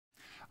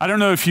I don't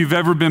know if you've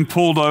ever been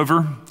pulled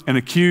over and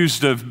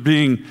accused of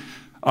being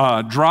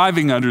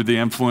driving under the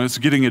influence,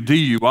 getting a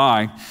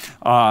DUI.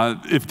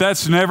 If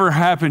that's never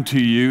happened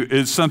to you,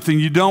 it's something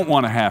you don't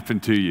want to happen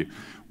to you.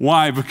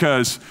 Why?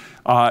 Because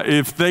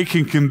if they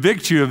can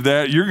convict you of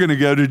that, you're going to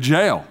go to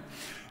jail.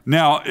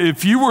 Now,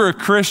 if you were a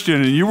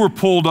Christian and you were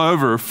pulled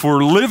over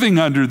for living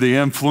under the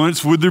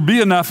influence, would there be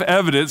enough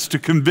evidence to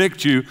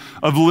convict you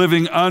of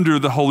living under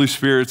the Holy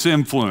Spirit's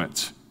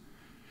influence?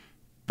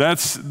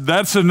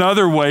 That's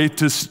another way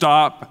to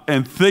stop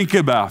and think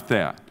about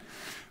that.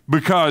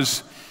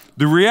 Because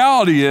the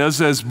reality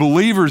is, as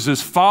believers,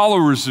 as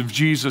followers of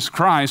Jesus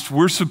Christ,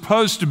 we're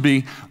supposed to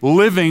be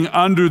living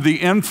under the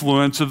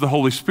influence of the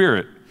Holy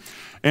Spirit.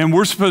 And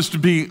we're supposed to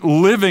be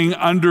living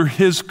under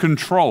His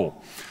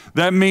control.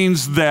 That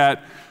means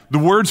that the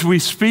words we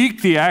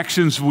speak, the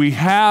actions we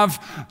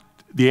have,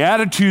 the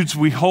attitudes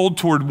we hold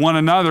toward one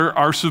another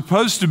are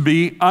supposed to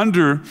be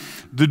under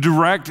the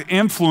direct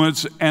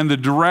influence and the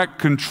direct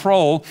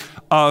control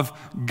of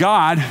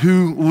God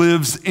who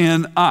lives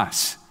in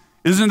us.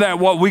 Isn't that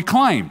what we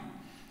claim?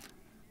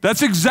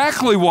 That's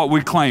exactly what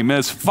we claim.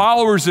 As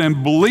followers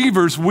and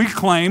believers, we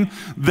claim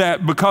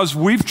that because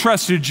we've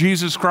trusted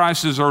Jesus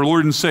Christ as our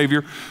Lord and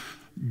Savior,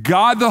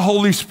 God the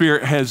Holy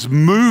Spirit has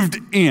moved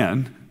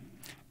in,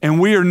 and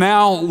we are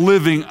now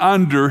living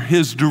under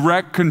His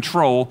direct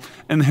control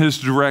and His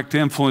direct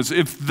influence.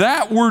 If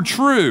that were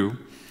true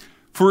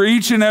for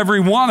each and every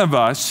one of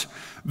us,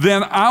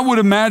 then I would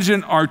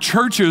imagine our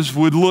churches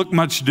would look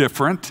much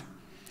different.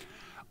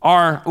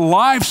 Our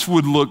lives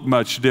would look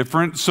much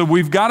different. So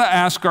we've got to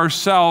ask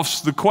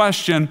ourselves the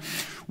question,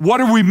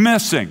 what are we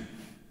missing?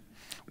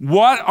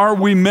 What are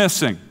we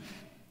missing?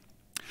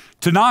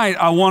 Tonight,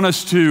 I want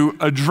us to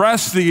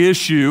address the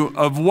issue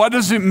of what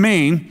does it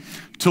mean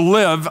to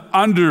live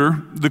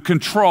under the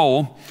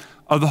control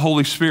of the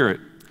Holy Spirit.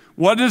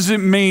 What does it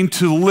mean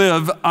to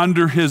live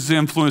under His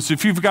influence?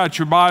 If you've got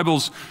your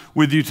Bibles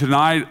with you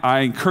tonight, I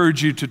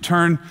encourage you to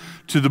turn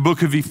to the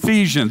book of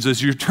Ephesians.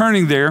 As you're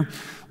turning there,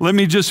 let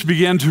me just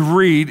begin to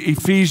read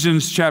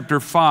Ephesians chapter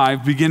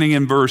 5, beginning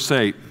in verse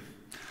 8.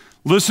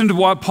 Listen to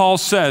what Paul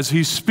says.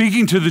 He's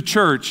speaking to the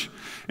church,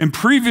 and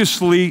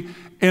previously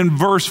in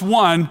verse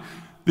 1,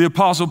 the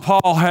Apostle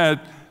Paul had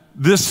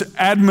this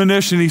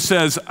admonition. He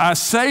says, I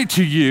say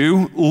to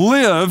you,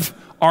 live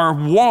or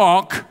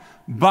walk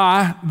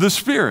by the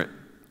Spirit.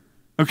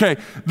 Okay,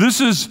 this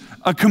is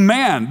a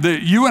command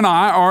that you and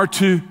I are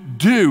to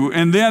do.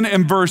 And then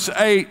in verse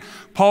 8,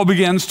 Paul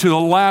begins to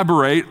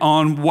elaborate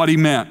on what he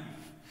meant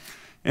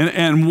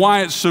and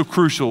why it's so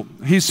crucial.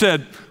 He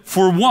said,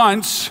 for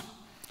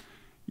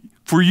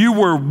you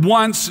were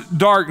once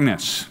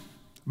darkness,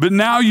 but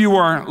now you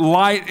are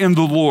light in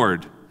the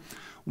Lord.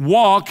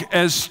 Walk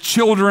as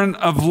children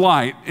of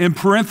light. In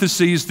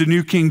parentheses, the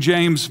New King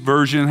James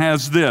Version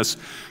has this.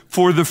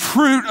 For the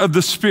fruit of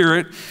the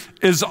Spirit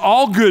is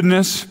all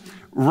goodness,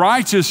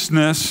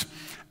 righteousness,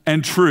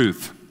 and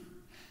truth.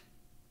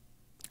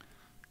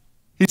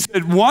 He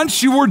said,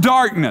 once you were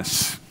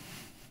darkness,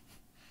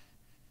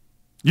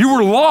 you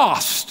were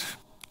lost.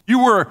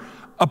 You were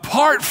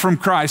apart from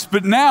Christ.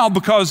 But now,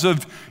 because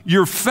of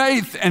your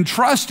faith and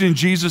trust in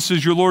Jesus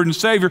as your Lord and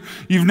Savior,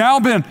 you've now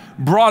been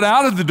brought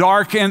out of the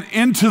dark and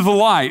into the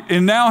light.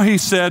 And now he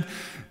said,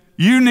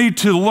 you need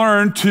to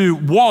learn to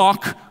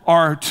walk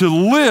or to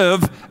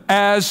live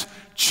as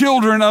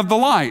children of the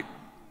light.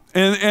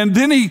 And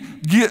then he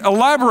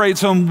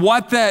elaborates on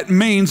what that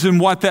means and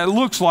what that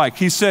looks like.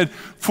 He said,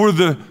 for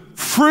the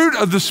fruit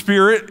of the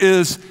Spirit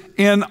is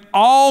in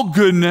all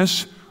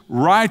goodness,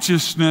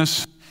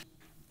 righteousness,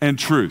 and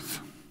truth.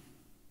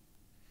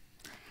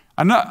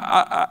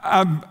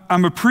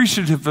 I'm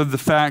appreciative of the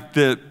fact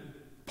that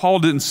Paul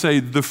didn't say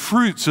the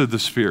fruits of the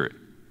Spirit,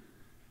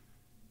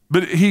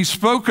 but he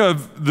spoke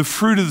of the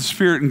fruit of the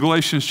Spirit in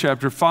Galatians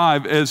chapter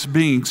 5 as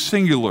being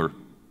singular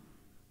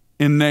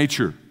in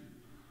nature,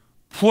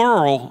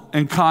 plural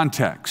in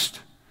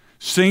context.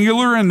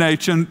 Singular in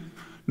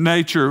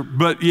nature,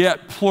 but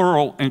yet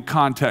plural in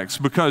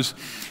context. Because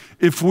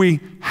if we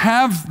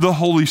have the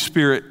Holy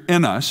Spirit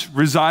in us,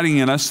 residing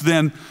in us,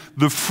 then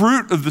the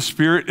fruit of the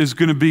Spirit is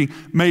going to be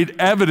made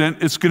evident.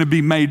 It's going to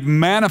be made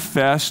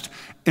manifest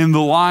in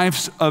the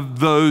lives of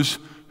those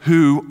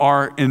who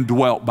are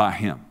indwelt by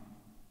Him.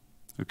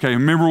 Okay,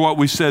 remember what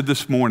we said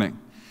this morning.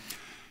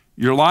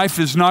 Your life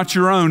is not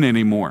your own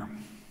anymore.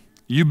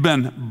 You've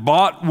been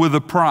bought with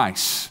a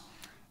price,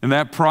 and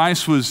that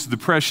price was the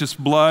precious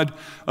blood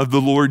of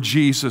the Lord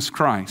Jesus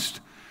Christ.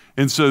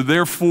 And so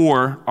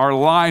therefore, our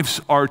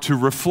lives are to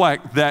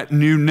reflect that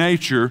new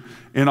nature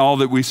in all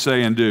that we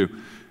say and do.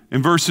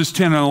 In verses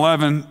 10 and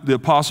 11, the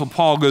Apostle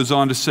Paul goes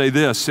on to say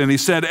this, and he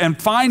said,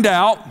 and find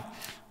out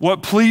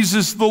what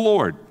pleases the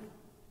Lord.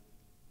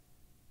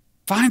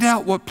 Find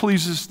out what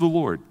pleases the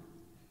Lord.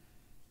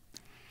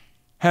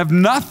 Have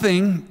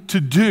nothing to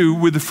do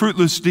with the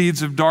fruitless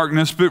deeds of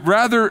darkness, but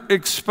rather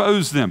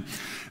expose them.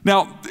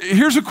 Now,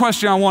 here's a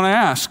question I want to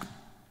ask.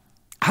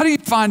 How do you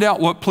find out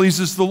what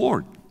pleases the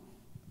Lord?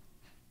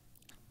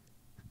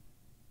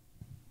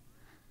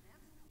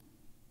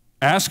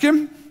 Ask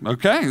Him?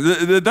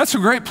 Okay, that's a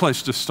great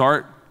place to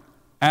start.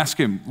 Ask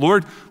him,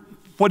 Lord,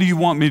 what do you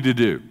want me to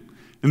do?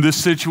 In this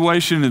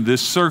situation, in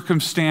this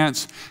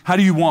circumstance, how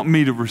do you want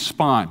me to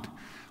respond?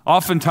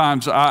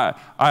 Oftentimes, I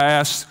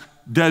ask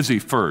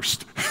Desi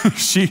first.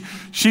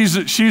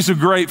 she's a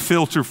great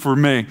filter for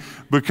me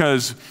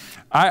because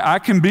I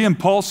can be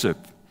impulsive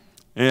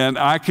and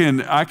I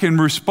can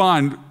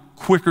respond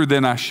quicker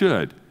than I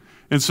should.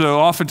 And so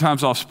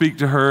oftentimes I'll speak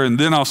to her and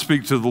then I'll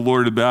speak to the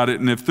Lord about it.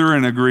 And if they're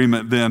in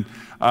agreement, then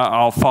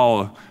I'll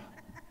follow.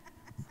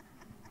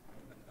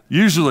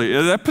 Usually,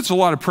 that puts a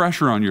lot of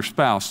pressure on your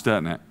spouse,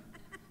 doesn't it?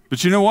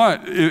 But you know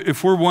what?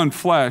 If we're one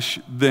flesh,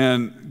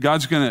 then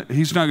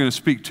he's not gonna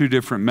speak two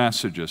different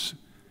messages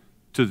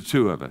to the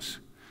two of us.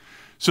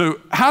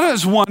 So how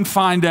does one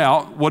find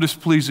out what is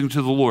pleasing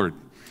to the Lord?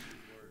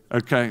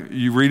 Okay,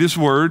 you read his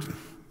word,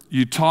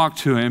 you talk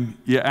to him,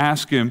 you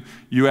ask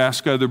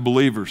other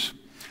believers.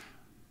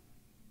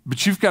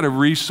 But you've got a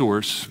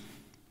resource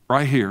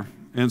right here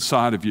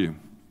inside of you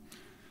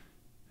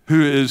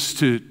who is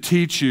to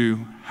teach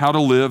you how to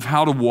live,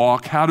 how to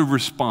walk, how to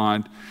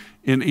respond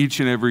in each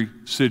and every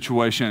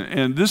situation.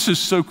 And this is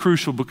so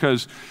crucial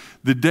because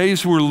the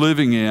days we're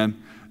living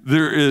in,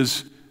 there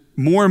is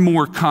more and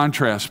more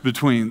contrast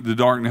between the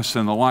darkness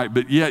and the light,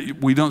 but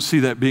yet we don't see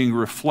that being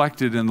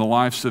reflected in the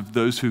lives of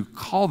those who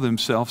call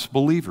themselves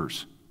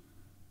believers.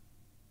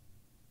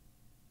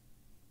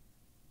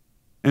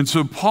 And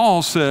so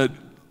Paul said,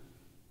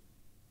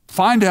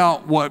 find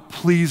out what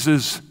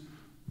pleases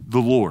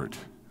the Lord.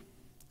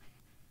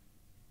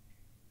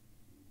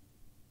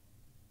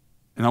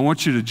 And I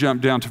want you to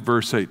jump down to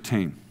verse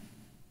 18.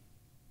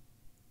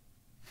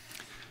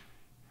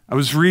 I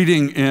was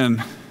reading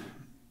in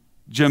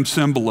Jim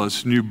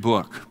Cymbala's new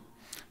book,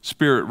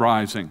 Spirit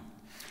Rising.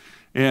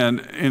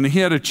 And he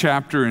had a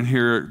chapter in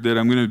here that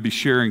I'm going to be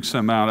sharing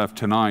some out of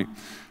tonight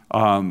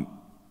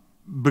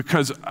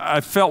because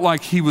I felt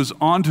like he was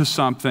onto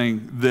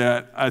something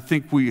that I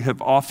think we have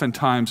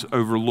oftentimes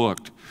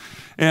overlooked.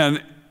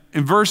 And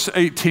in verse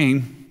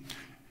 18,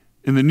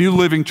 in the New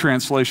Living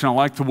Translation, I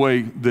like the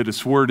way that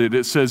it's worded.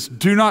 It says,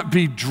 do not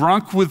be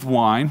drunk with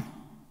wine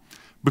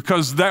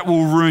because that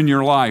will ruin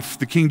your life.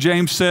 The King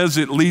James says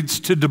it leads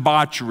to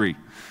debauchery.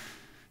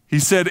 He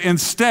said,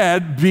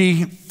 instead,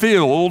 be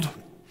filled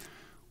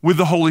with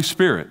the Holy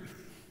Spirit.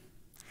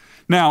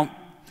 Now,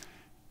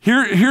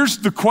 here's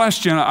the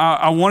question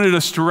I wanted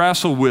us to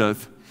wrestle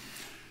with.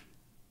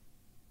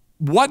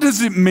 What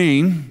does it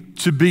mean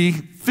to be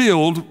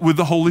filled with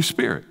the Holy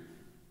Spirit?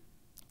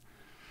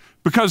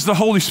 Because the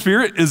Holy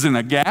Spirit isn't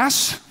a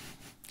gas.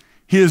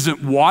 He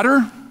isn't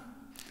water.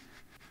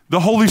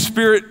 The Holy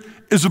Spirit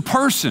is a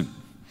person.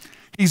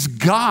 He's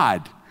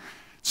God.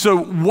 So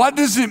what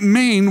does it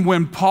mean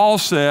when Paul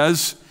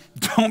says,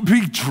 don't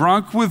be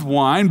drunk with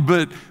wine,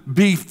 but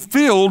be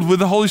filled with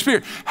the Holy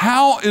Spirit?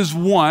 How is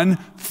one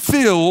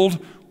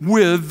filled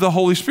with the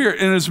Holy Spirit?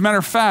 And as a matter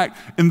of fact,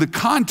 in the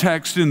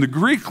context, in the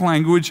Greek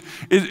language,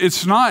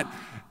 it's not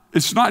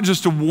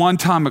just a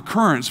one-time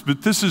occurrence,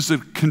 but this is a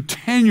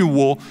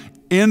continual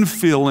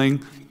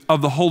infilling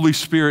of the Holy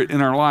Spirit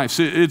in our lives.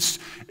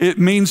 It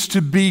means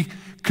to be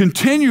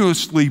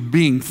continuously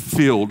being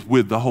filled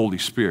with the Holy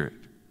Spirit.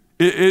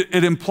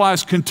 It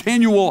implies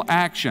continual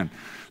action.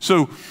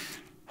 So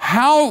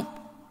how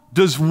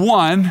does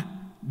one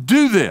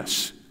do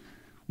this?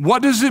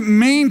 What does it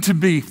mean to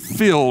be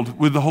filled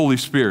with the Holy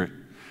Spirit?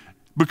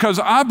 Because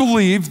I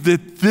believe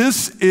that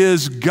this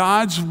is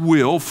God's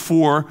will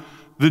for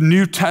the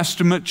New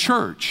Testament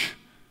church.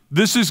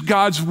 This is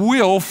God's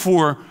will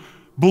for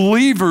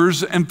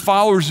believers and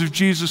followers of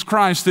Jesus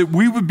Christ, that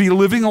we would be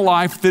living a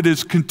life that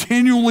is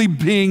continually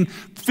being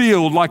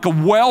filled, like a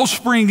well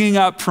springing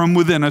up from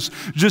within us.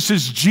 Just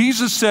as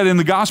Jesus said in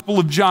the Gospel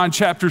of John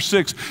chapter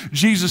 6,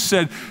 Jesus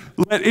said,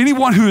 let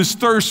anyone who is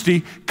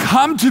thirsty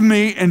come to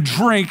me and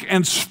drink,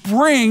 and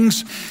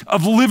springs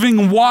of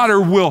living water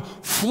will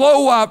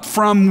flow up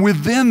from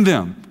within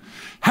them.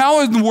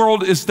 How in the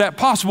world is that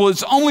possible?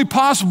 It's only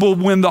possible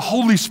when the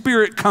Holy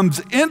Spirit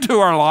comes into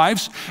our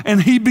lives and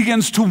he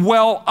begins to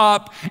well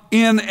up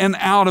in and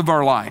out of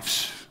our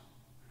lives.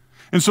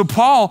 And so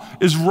Paul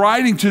is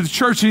writing to the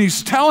church and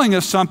he's telling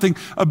us something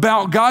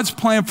about God's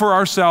plan for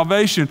our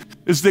salvation,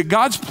 is that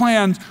God's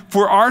plan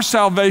for our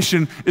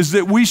salvation is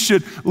that we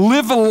should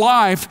live a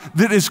life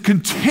that is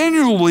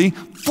continually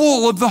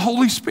full of the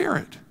Holy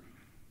Spirit.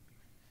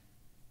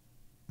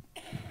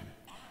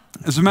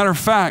 As a matter of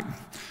fact,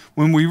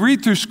 when we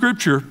read through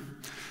Scripture,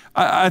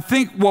 I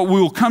think what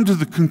we will come to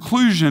the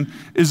conclusion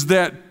is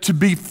that to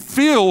be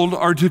filled,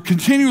 or to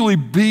continually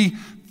be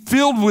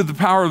filled with the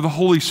power of the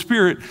Holy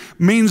Spirit,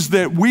 means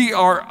that we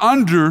are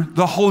under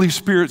the Holy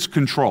Spirit's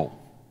control.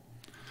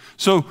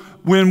 So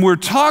when we're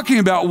talking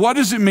about what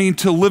does it mean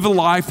to live a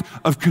life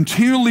of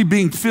continually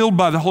being filled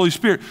by the Holy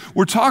Spirit,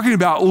 we're talking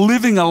about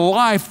living a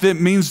life that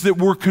means that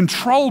we're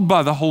controlled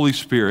by the Holy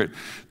Spirit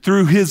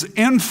through his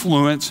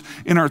influence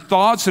in our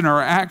thoughts and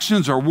our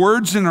actions, our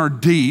words and our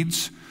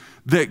deeds,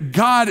 that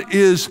God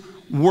is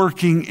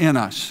working in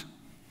us.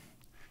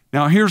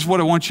 Now, here's what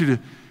I want you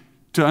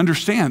to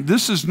understand.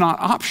 This is not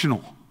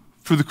optional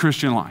for the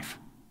Christian life.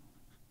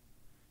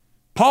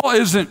 Paul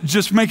isn't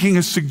just making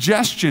a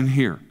suggestion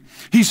here.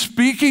 He's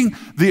speaking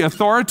the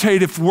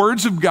authoritative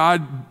words of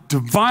God,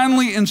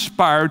 divinely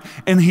inspired,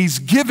 and he's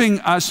giving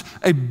us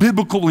a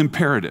biblical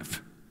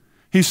imperative.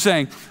 He's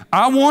saying,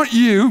 I want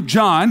you,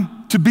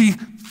 John, to be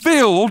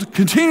filled,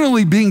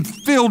 continually being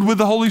filled with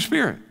the Holy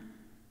Spirit.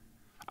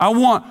 I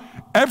want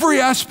every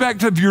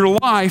aspect of your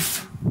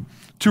life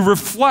to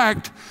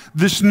reflect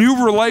this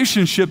new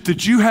relationship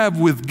that you have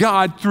with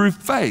God through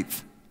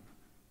faith.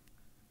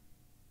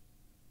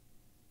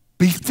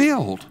 Be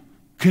filled.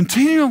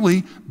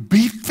 Continually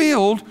be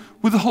filled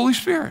with the Holy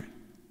Spirit.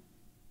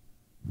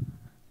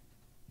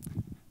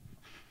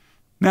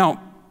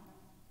 Now,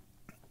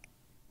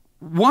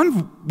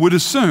 one would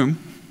assume,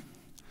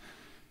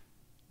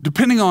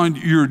 depending on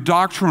your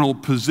doctrinal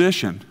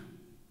position,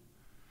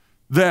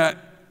 that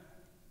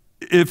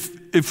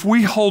if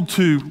we hold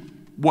to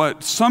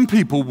what some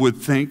people would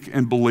think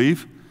and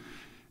believe,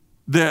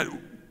 that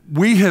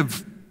we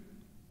have,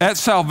 at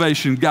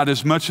salvation, got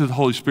as much of the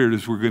Holy Spirit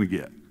as we're going to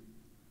get.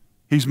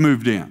 He's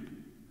moved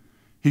in.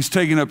 He's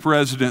taken up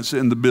residence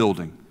in the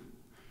building.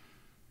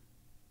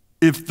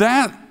 If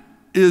that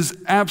is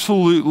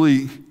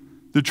absolutely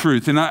the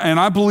truth, and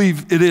I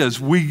believe it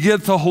is, we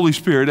get the Holy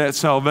Spirit at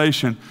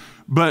salvation,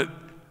 but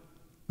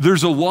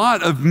there's a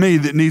lot of me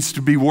that needs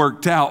to be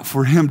worked out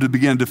for him to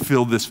begin to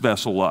fill this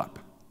vessel up.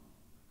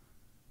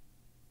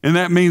 And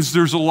that means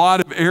there's a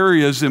lot of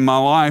areas in my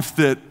life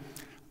that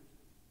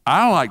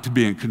I like to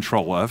be in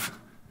control of,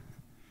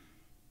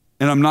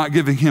 and I'm not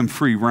giving him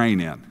free rein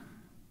in.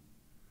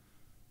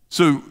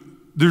 So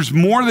there's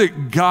more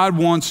that God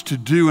wants to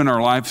do in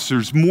our lives.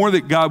 There's more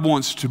that God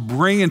wants to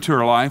bring into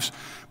our lives,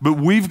 but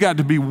we've got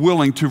to be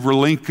willing to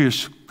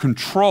relinquish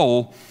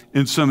control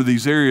in some of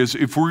these areas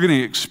if we're going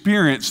to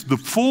experience the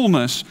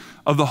fullness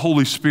of the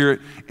Holy Spirit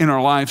in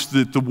our lives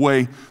that the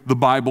way the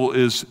Bible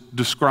is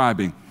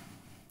describing.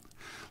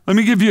 Let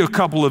me give you a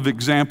couple of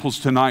examples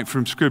tonight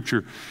from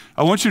Scripture.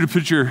 I want you to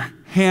put your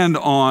hand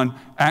on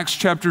Acts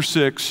chapter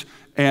 6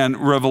 and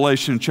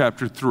Revelation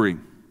chapter 3.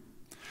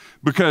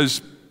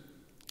 Because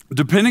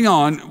depending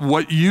on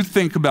what you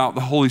think about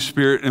the Holy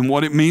Spirit and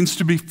what it means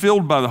to be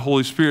filled by the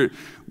Holy Spirit,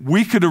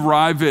 we could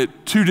arrive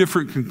at two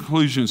different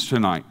conclusions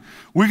tonight.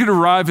 We could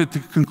arrive at the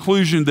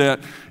conclusion that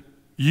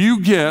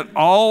you get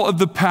all of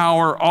the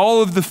power,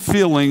 all of the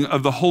filling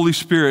of the Holy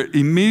Spirit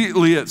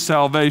immediately at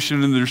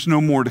salvation, and there's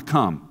no more to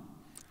come.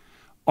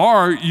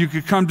 Or you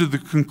could come to the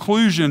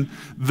conclusion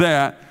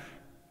that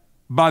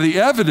by the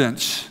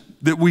evidence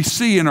that we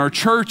see in our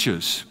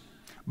churches,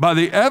 by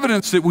the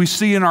evidence that we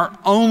see in our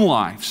own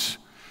lives,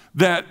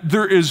 that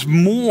there is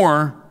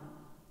more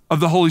of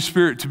the Holy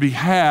Spirit to be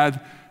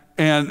had,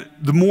 and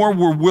the more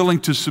we're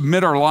willing to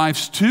submit our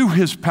lives to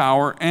his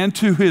power and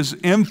to his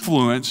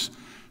influence,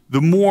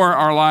 the more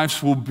our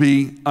lives will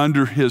be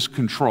under his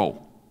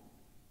control.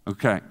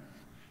 Okay?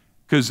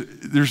 Because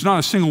there's not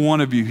a single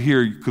one of you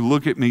here you could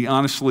look at me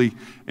honestly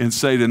and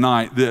say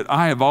tonight that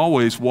I have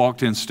always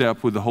walked in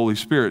step with the Holy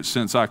Spirit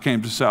since I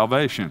came to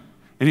salvation.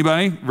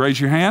 Anybody?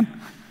 Raise your hand.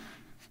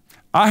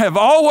 I have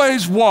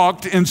always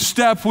walked in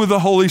step with the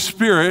Holy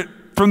Spirit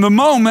from the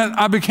moment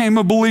I became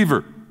a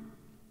believer.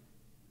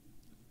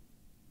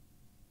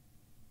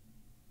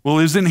 Well,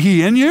 isn't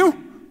he in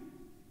you?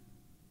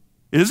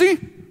 Is he?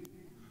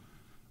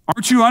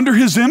 Aren't you under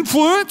his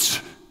influence?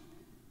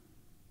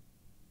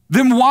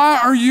 Then why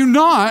are you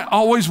not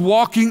always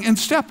walking in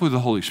step with the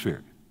Holy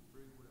Spirit?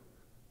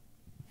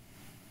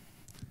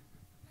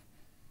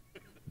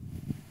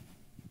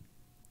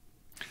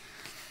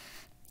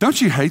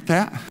 Don't you hate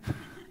that?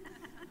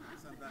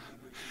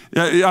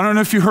 I don't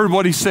know if you heard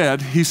what he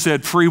said. He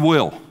said free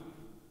will.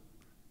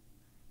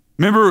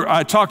 Remember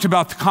I talked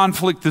about the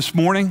conflict this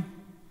morning?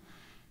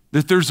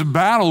 That there's a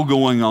battle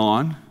going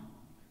on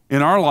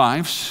in our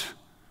lives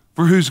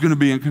for who's going to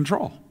be in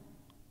control.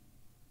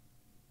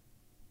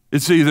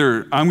 It's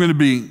either I'm going to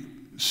be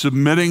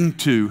submitting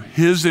to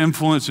his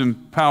influence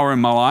and power in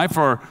my life,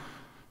 or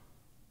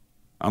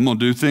I'm going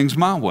to do things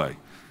my way.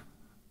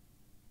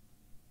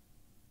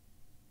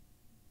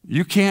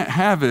 You can't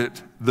have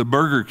it the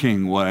Burger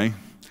King way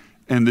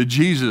and the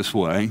Jesus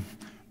way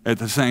at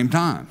the same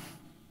time.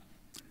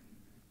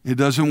 It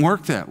doesn't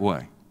work that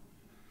way.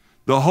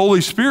 The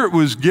Holy Spirit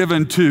was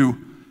given to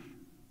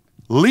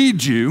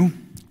lead you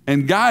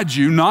and guide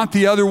you, not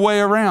the other way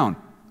around.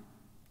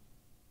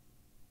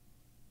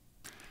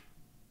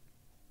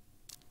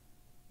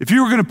 If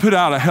you were going to put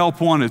out a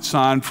help wanted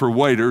sign for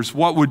waiters,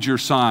 what would your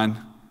sign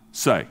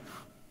say?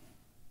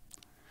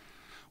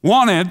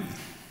 Wanted,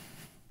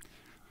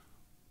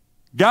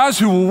 guys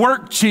who will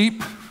work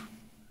cheap,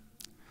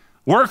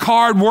 work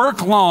hard,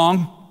 work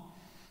long,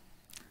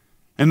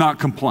 and not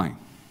complain.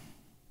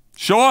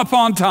 Show up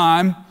on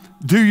time,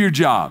 do your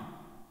job.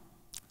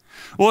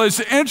 Well, it's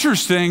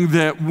interesting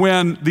that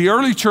when the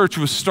early church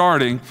was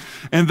starting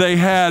and they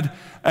had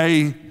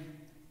a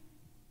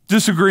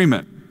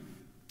disagreement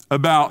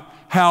about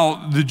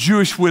how the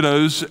Jewish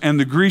widows and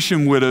the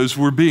Grecian widows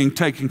were being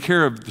taken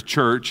care of at the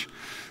church,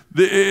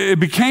 It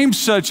became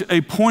such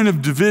a point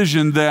of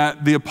division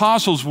that the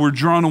apostles were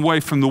drawn away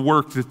from the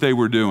work that they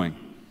were doing.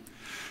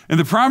 And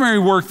the primary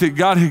work that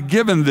God had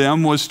given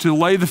them was to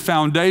lay the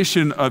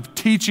foundation of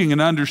teaching and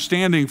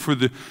understanding for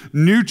the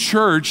new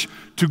church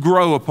to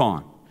grow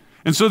upon.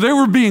 And so they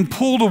were being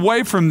pulled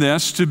away from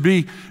this to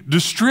be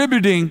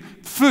distributing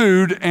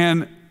food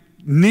and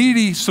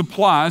needy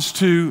supplies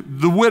to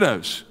the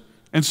widows.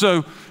 And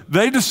so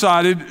they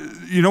decided,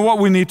 you know what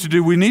we need to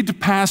do? We need to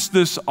pass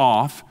this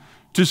off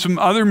to some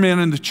other men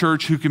in the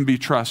church who can be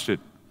trusted.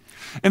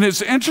 And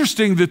it's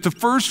interesting that the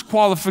first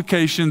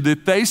qualification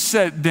that they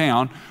set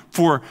down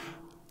for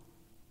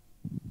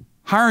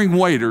hiring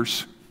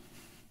waiters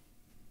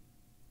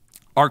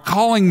are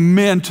calling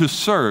men to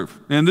serve.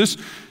 And this,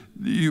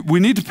 we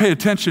need to pay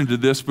attention to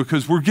this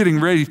because we're getting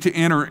ready to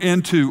enter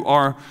into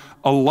our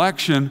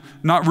election,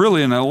 not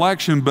really an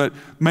election, but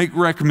make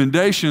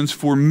recommendations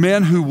for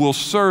men who will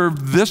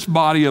serve this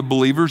body of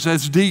believers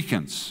as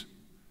deacons.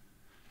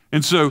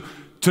 And so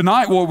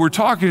tonight what we're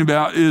talking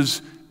about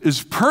is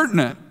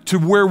pertinent to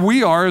where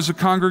we are as a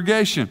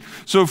congregation.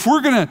 So if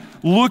we're going to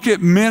look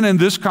at men in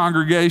this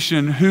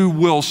congregation who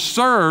will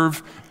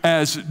serve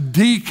as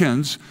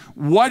deacons,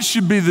 what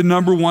should be the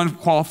number one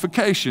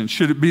qualification?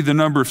 Should it be the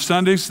number of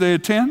Sundays they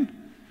attend?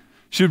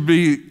 Should it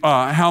be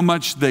how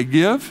much they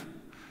give?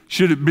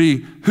 Should it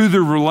be who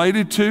they're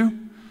related to?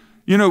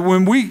 You know,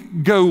 when we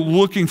go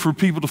looking for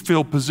people to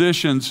fill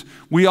positions,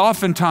 we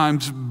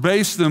oftentimes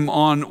base them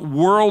on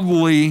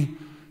worldly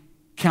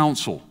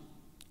counsel.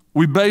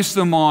 We base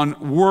them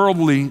on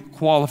worldly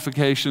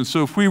qualifications.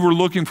 So if we were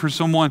looking for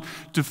someone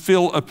to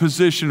fill a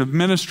position of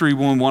ministry,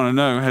 we want to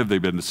know, have they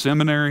been to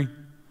seminary?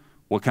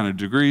 What kind of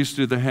degrees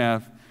do they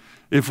have?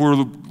 If we're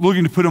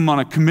looking to put them on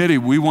a committee,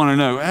 we want to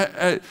know,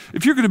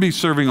 if you're going to be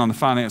serving on the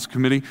finance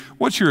committee,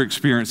 what's your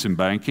experience in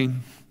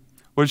banking?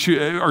 Are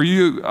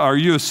you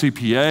a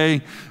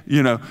CPA?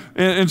 You know,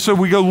 and so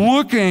we go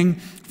looking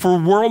for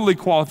worldly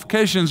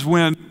qualifications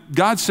when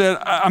God said,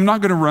 I'm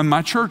not going to run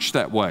my church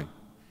that way.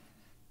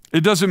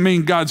 It doesn't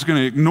mean God's going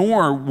to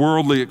ignore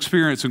worldly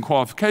experience and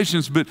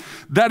qualifications, but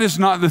that is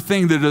not the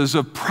thing that is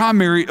of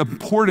primary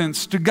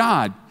importance to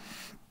God.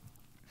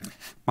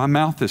 My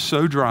mouth is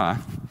so dry.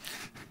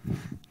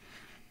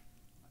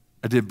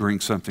 I did bring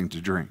something to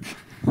drink.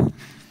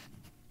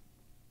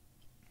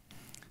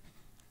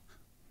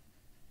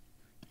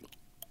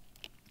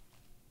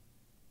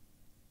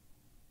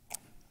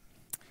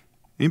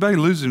 Anybody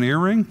lose an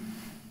earring?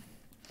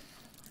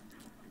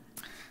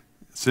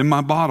 It's in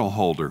my bottle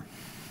holder.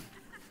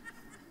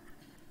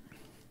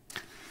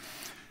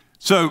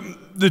 So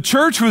the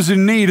church was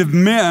in need of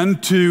men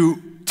to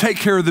take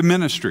care of the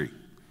ministry.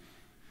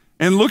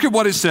 And look at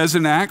what it says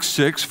in Acts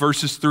 6,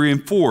 verses 3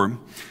 and 4. It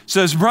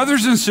says,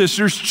 brothers and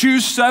sisters,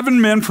 choose 7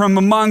 men from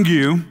among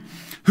you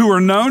who are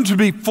known to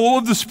be full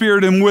of the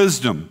Spirit and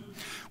wisdom.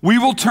 We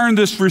will turn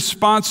this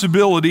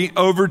responsibility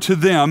over to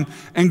them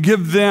and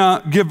give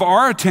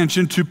our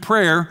attention to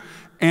prayer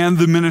and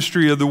the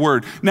ministry of the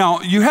word. Now,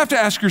 you have to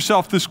ask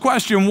yourself this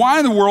question: why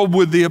in the world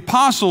would the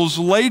apostles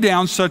lay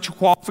down such a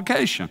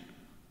qualification?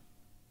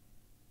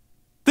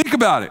 Think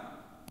about it.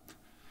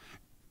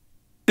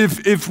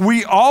 If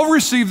we all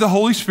receive the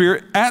Holy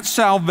Spirit at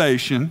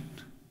salvation,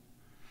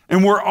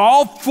 and we're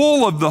all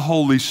full of the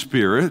Holy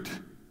Spirit,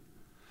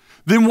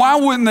 then why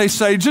wouldn't they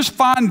say, just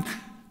find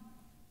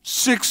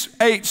 6,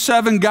 8,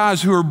 7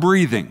 guys who are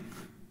breathing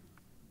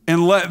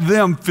and let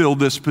them fill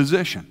this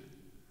position?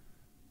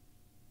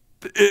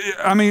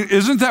 I mean,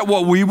 isn't that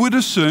what we would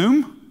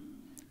assume?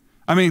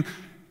 I mean,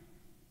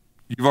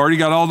 you've already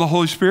got all the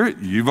Holy Spirit.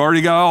 You've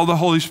already got all the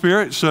Holy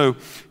Spirit. So,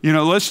 you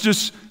know, let's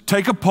just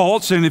take a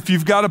pulse, and if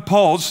you've got a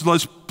pulse,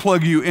 let's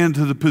plug you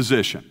into the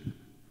position.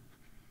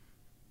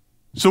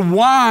 So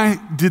why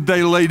did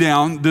they lay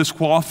down this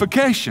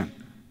qualification?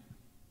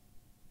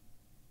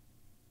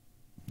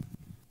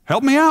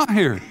 Help me out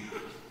here.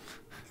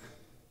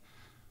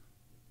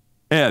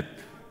 Ed.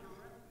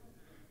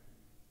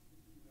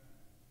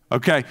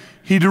 Okay,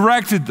 he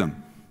directed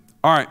them.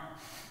 All right.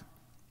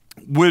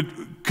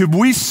 Could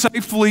we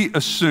safely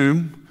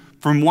assume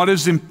from what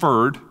is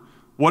inferred,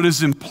 what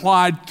is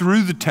implied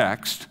through the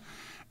text,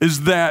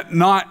 is that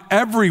not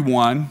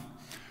everyone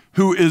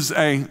who is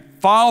a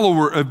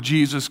follower of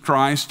Jesus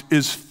Christ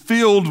is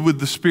filled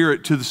with the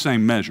Spirit to the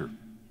same measure?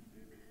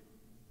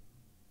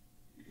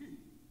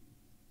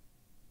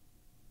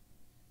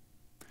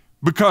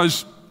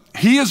 Because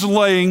he is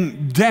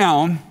laying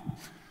down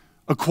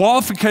a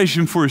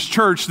qualification for his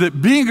church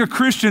that being a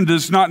Christian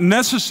does not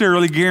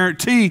necessarily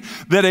guarantee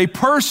that a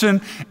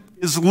person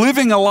is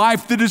living a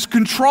life that is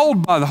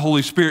controlled by the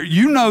Holy Spirit.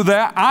 You know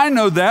that. I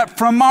know that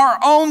from our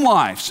own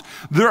lives.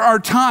 There are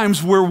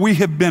times where we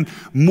have been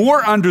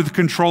more under the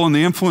control and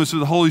the influence of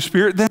the Holy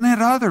Spirit than at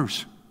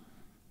others.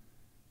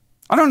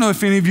 I don't know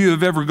if any of you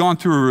have ever gone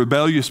through a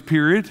rebellious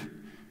period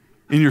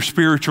in your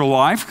spiritual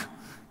life,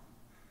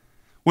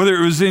 whether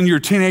it was in your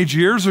teenage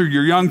years or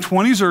your young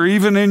 20s or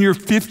even in your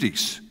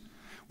 50s,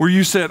 where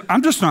you said,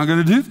 I'm just not going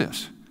to do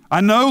this. I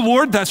know,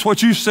 Lord, that's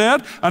what you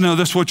said. I know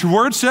that's what your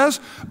word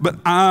says, but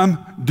I'm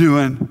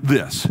doing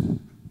this.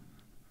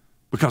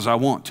 because I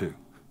want to.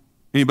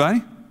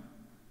 Anybody?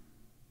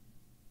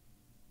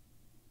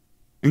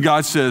 And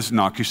God says,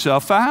 knock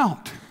yourself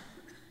out.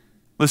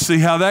 Let's see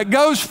how that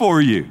goes for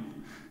you.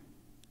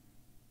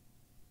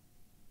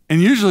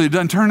 And usually it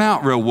doesn't turn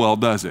out real well,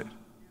 does it?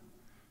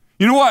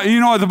 You know what? You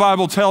know what the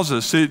Bible tells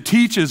us? It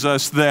teaches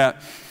us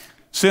that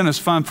sin is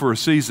fun for a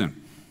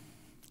season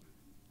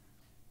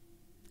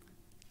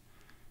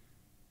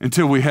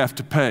until we have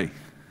to pay.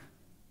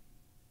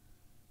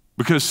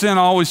 Because sin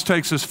always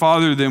takes us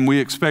farther than we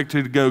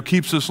expected to go,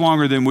 keeps us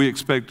longer than we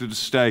expected to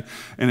stay,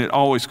 and it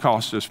always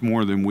costs us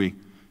more than we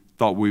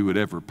thought we would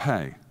ever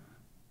pay.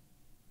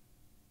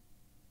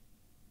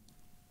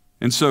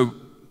 And so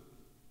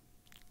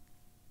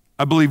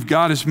I believe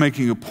God is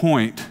making a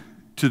point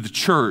to the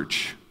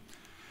church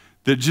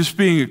that just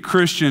being a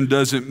Christian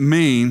doesn't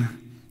mean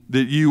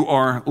that you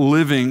are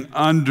living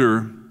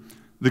under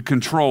the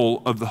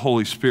control of the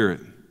Holy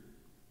Spirit.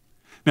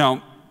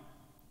 Now,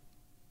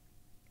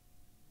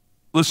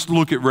 let's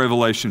look at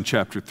Revelation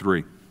chapter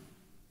 3.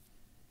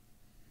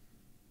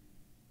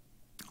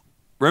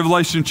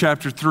 Revelation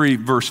chapter 3,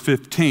 verse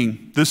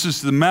 15. This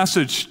is the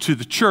message to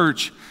the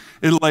church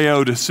in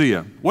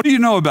Laodicea. What do you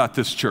know about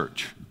this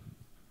church?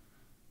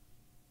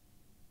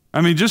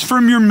 I mean, just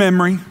from your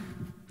memory,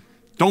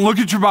 don't look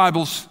at your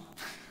Bibles.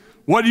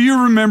 What do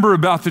you remember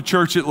about the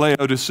church at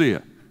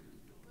Laodicea?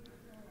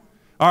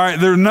 All right,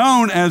 they're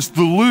known as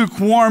the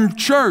lukewarm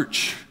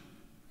church.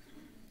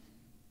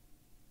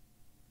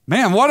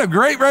 Man, what a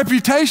great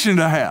reputation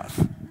to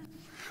have.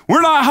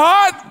 We're not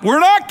hot, we're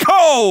not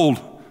cold,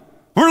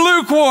 we're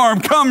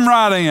lukewarm, come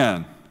right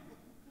in.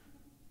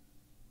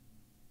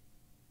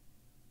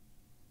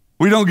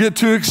 We don't get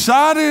too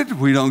excited,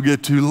 we don't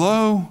get too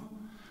low,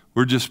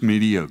 we're just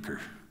mediocre.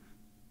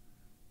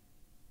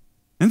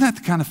 Isn't that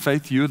the kind of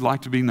faith you would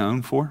like to be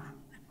known for?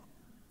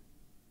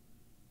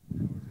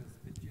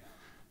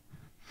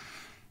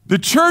 The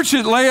church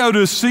at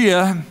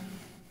Laodicea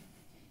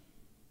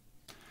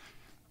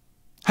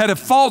had a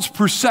false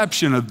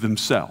perception of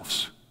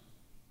themselves.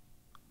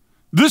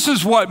 This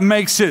is what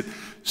makes it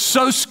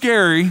so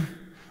scary,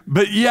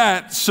 but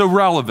yet so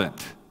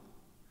relevant.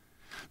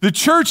 The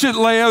church at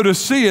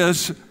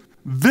Laodicea's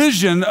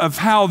vision of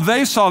how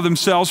they saw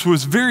themselves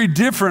was very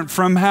different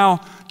from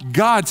how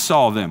God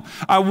saw them.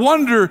 I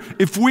wonder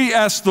if we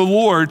asked the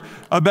Lord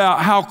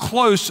about how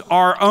close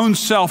our own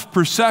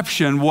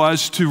self-perception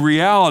was to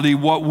reality,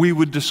 what we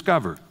would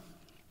discover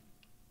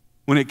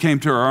when it came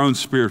to our own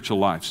spiritual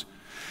lives.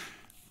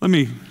 Let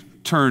me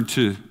turn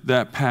to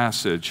that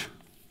passage.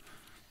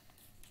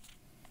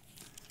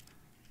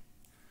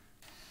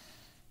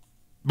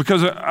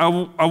 Because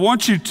I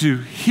want you to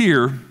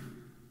hear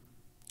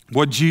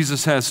what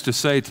Jesus has to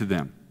say to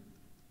them.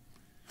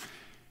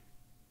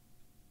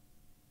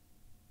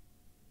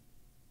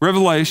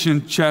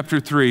 Revelation chapter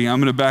 3, I'm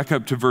going to back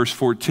up to verse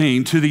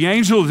 14. To the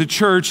angel of the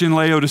church in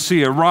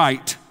Laodicea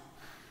write,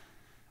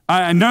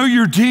 I know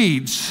your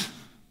deeds,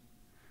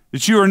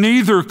 that you are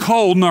neither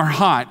cold nor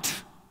hot.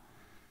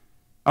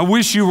 I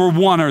wish you were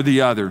one or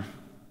the other.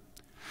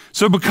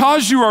 So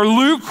because you are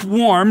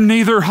lukewarm,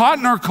 neither hot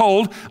nor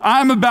cold,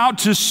 I'm about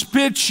to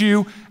spit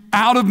you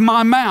out of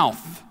my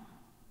mouth.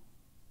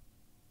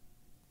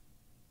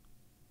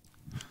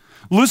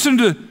 Listen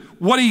to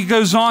what he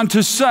goes on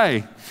to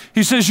say.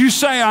 He says, you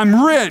say,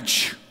 I'm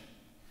rich.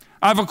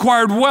 I've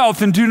acquired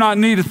wealth and do not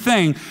need a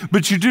thing,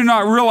 but you do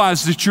not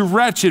realize that you're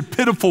wretched,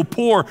 pitiful,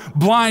 poor,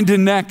 blind,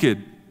 and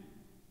naked.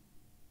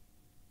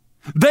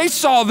 They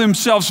saw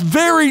themselves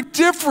very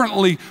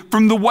differently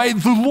from the way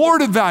the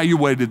Lord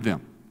evaluated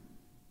them.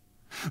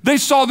 They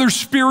saw their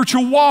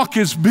spiritual walk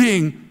as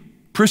being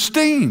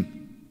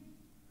pristine.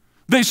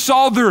 They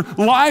saw their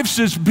lives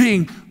as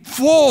being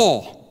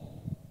full.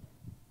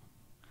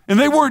 And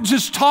they weren't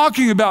just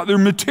talking about their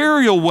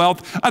material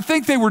wealth. I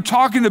think they were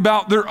talking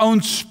about their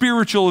own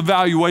spiritual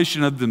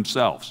evaluation of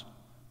themselves.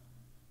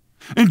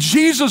 And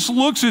Jesus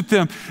looks at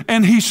them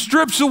and he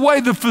strips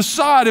away the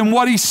facade, and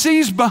what he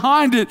sees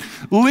behind it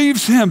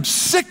leaves him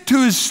sick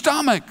to his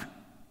stomach.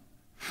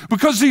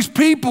 Because these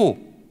people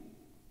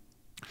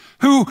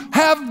who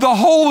have the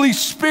Holy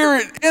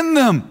Spirit in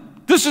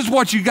them, this is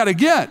what you got to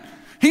get.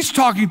 He's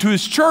talking to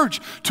his church,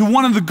 to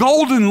one of the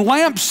golden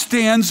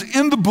lampstands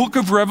in the book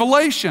of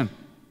Revelation.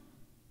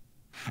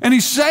 And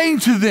he's saying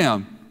to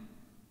them,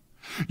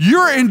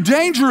 you're in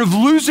danger of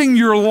losing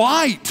your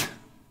light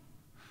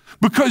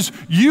because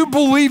you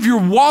believe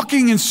you're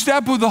walking in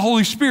step with the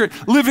Holy Spirit,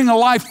 living a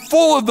life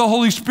full of the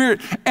Holy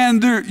Spirit,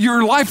 and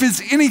your life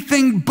is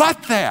anything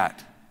but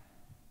that.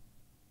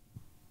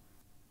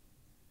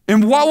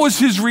 And what was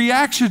his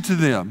reaction to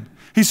them?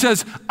 He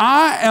says,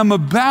 I am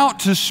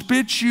about to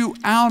spit you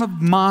out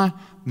of my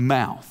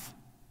mouth.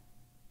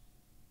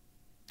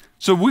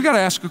 So we got to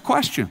ask a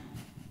question.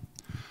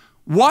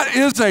 What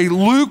is a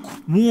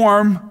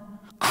lukewarm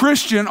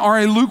Christian or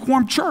a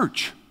lukewarm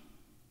church?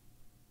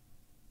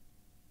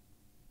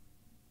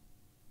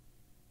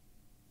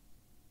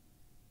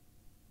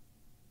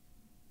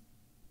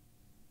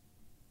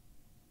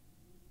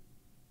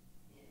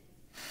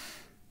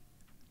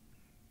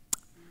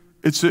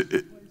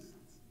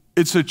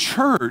 It's a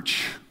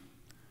church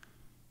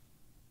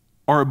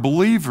or a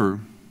believer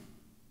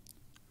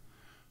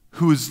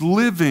who is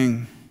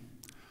living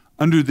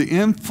under the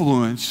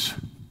influence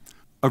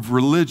of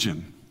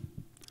religion,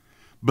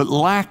 but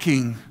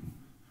lacking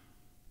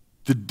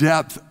the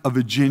depth of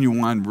a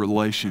genuine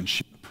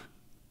relationship.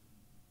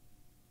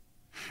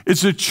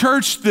 It's a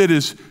church that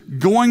is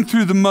going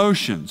through the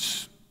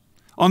motions.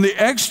 On the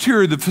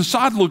exterior, the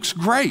facade looks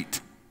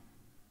great.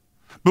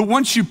 But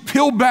once you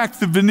peel back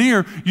the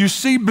veneer, you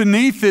see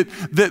beneath it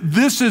that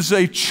this is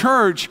a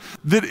church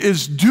that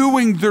is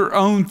doing their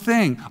own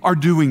thing or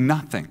doing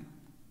nothing.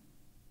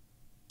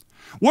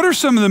 What are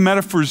some of the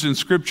metaphors in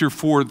Scripture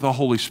for the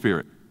Holy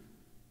Spirit?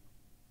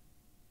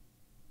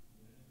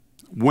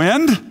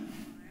 Wind,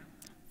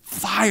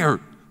 fire.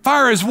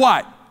 Fire is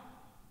what?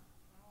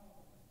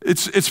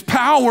 It's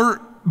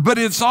power, but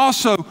it's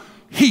also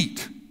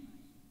heat.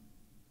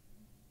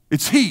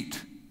 It's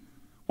heat.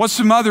 What's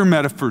some other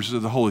metaphors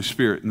of the Holy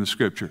Spirit in the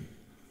Scripture?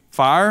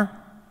 Fire,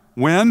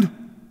 wind,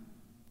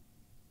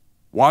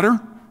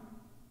 water.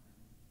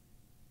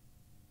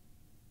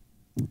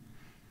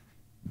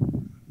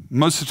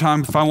 Most of the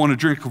time, if I want a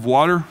drink of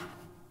water,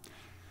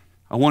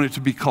 I want it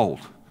to be cold.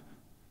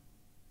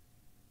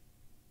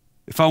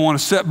 If I want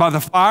to sit by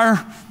the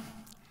fire,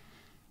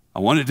 I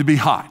want it to be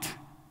hot.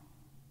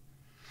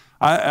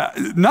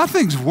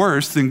 Nothing's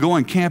worse than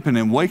going camping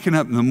and waking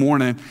up in the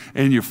morning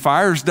and your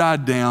fire's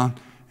died down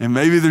and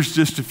maybe there's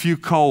just a few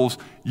coals.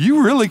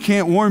 You really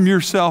can't warm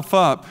yourself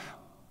up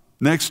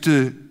next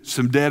to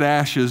some dead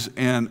ashes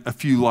and a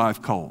few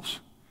live coals.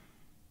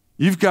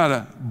 You've got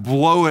to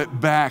blow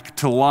it back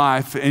to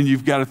life, and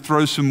you've got to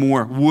throw some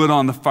more wood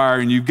on the fire,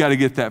 and you've got to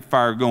get that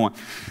fire going.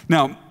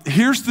 Now,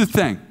 here's the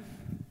thing.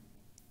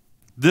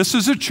 This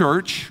is a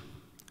church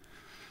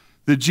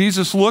that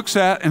Jesus looks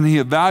at and he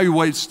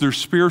evaluates their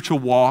spiritual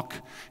walk.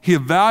 He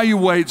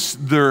evaluates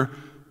their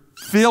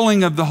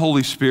feeling of the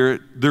Holy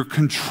Spirit, their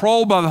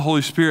control by the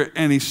Holy Spirit,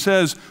 and he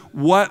says,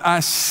 what I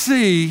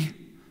see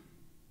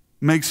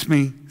makes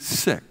me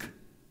sick.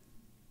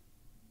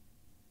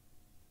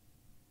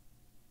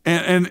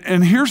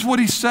 And here's what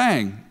he's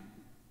saying.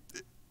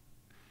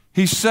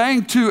 He's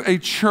saying to a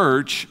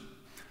church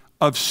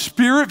of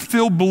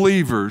Spirit-filled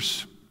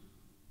believers,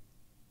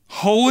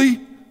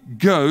 Holy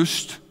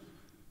Ghost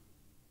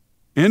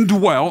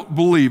indwelt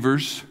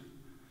believers,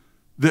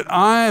 that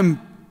I am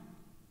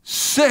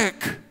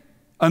sick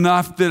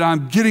enough that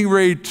I'm getting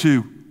ready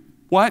to,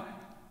 what?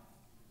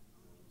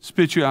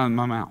 Spit you out of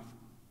my mouth.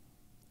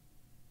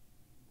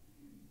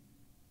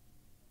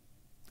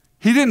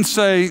 He didn't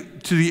say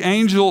to the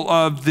angel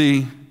of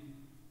the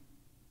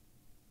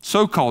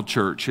so-called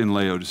church in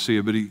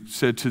Laodicea, but he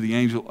said to the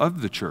angel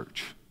of the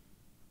church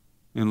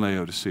in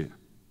Laodicea.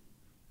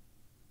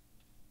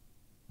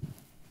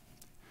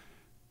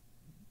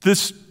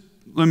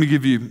 Let me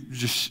give you,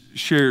 just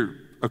share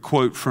a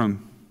quote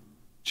from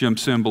Jim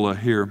Cymbala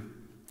here.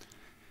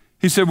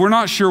 He said, we're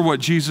not sure what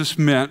Jesus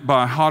meant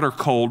by hot or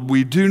cold.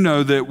 We do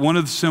know that one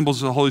of the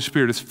symbols of the Holy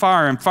Spirit is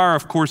fire, and fire,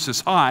 of course,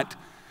 is hot.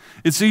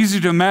 It's easy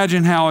to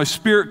imagine how a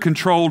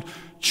Spirit-controlled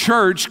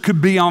church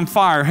could be on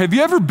fire. Have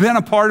you ever been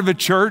a part of a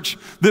church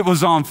that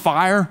was on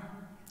fire?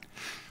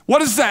 What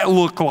does that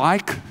look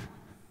like?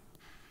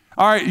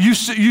 All right, you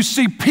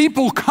see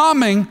people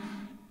coming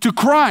to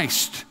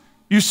Christ.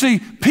 You see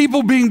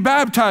people being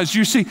baptized.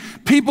 You see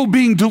people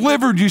being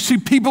delivered. You see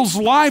people's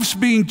lives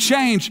being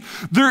changed.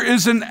 There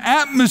is an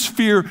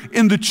atmosphere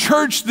in the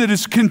church that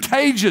is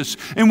contagious.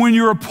 And when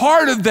you're a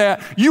part of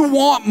that, you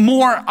want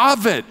more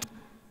of it.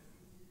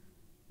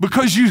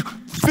 Because you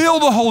feel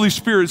the Holy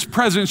Spirit's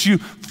presence. You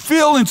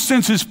feel and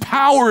sense His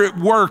power at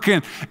work.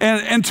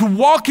 And to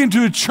walk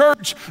into a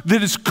church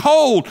that is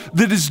cold,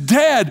 that is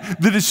dead,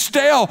 that is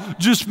stale,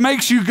 just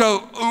makes you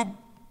go, oh,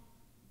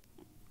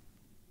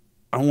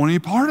 I don't want any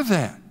part of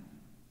that.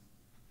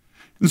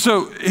 And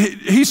so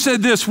he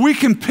said this, we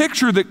can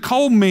picture that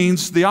cold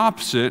means the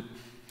opposite.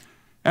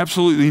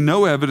 Absolutely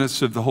no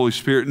evidence of the Holy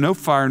Spirit, no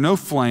fire, no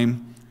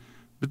flame.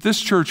 But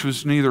this church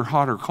was neither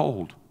hot or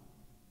cold.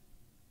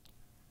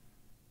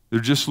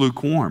 They're just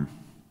lukewarm.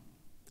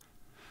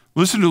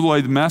 Listen to the way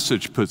the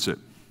Message puts it.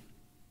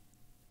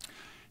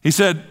 He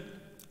said,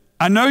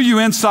 I know you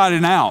inside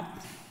and out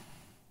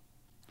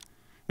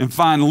and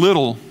find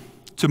little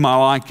to my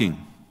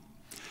liking.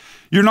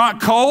 You're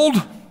not cold,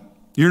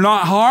 you're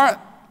not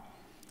hot.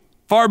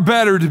 Far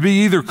better to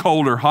be either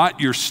cold or hot.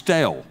 You're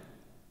stale.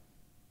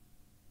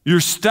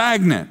 You're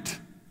stagnant.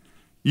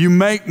 You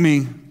make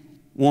me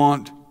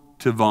want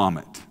to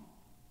vomit.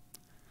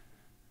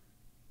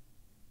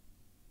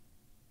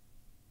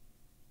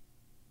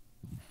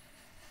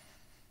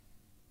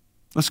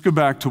 Let's go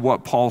back to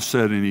what Paul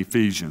said in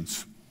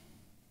Ephesians.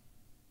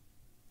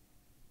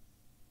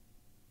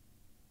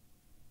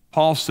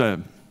 Paul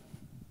said,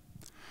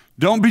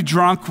 don't be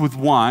drunk with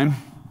wine,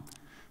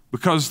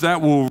 because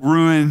that will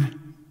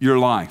ruin your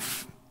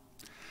life.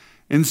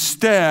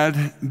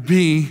 Instead,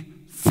 be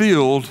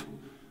filled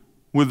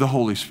with the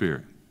Holy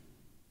Spirit.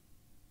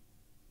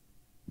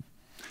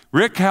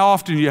 Rick, how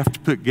often do you have to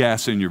put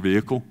gas in your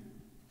vehicle?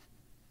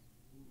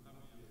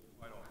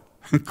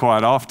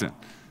 quite often.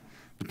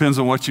 Depends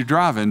on what you're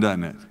driving,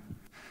 doesn't it?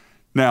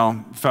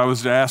 Now, if I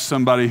was to ask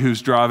somebody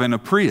who's driving a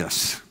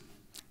Prius,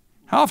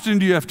 how often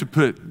do you have to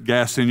put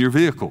gas in your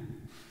vehicle?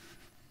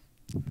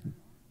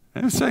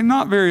 They would say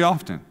not very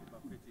often.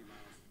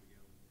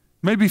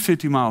 Maybe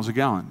 50 miles a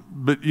gallon.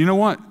 But you know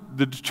what?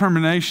 The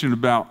determination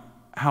about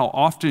how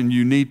often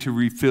you need to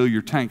refill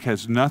your tank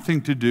has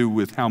nothing to do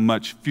with how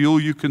much fuel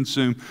you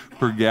consume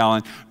per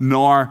gallon,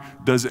 nor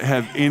does it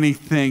have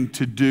anything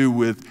to do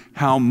with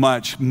how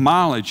much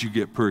mileage you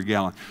get per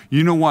gallon.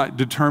 You know what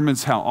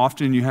determines how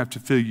often you have to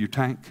fill your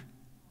tank?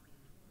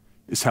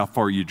 It's how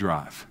far you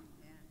drive.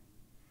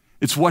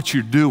 It's what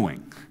you're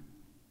doing.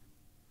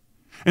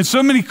 And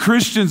so many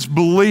Christians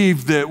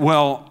believe that,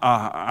 well,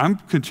 I'm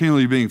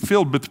continually being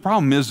filled, but the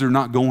problem is they're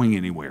not going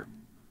anywhere.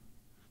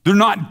 They're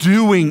not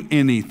doing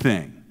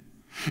anything.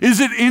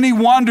 Is it any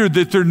wonder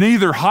that they're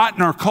neither hot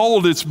nor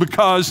cold? It's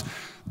because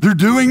they're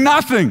doing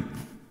nothing.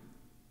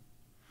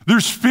 Their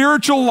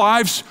spiritual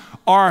lives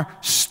are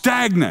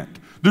stagnant.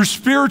 Their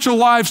spiritual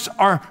lives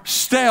are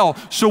stale.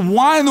 So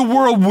why in the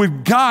world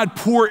would God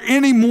pour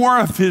any more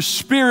of His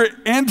Spirit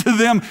into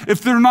them if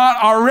they're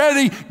not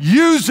already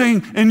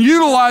using and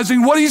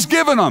utilizing what He's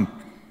given them?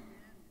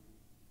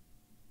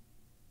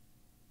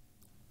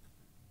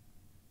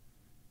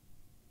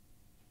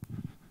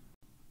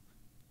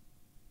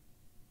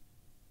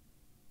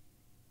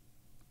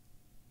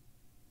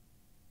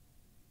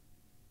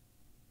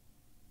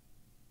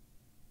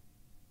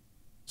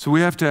 So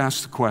we have to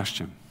ask the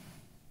question,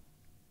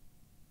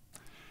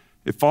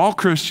 if all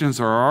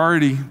Christians are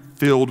already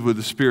filled with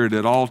the Spirit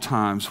at all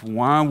times,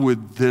 why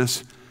would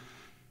this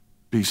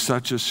be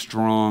such a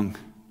strong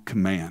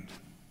command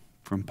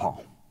from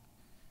Paul?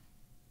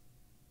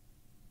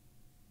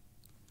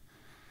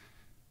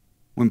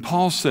 When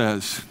Paul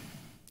says,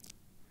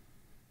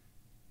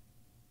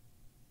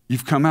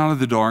 you've come out of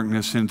the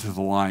darkness into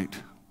the light,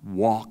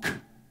 walk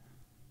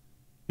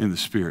in the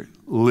Spirit,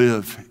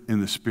 live in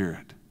the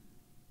Spirit.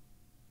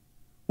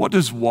 What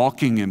does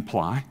walking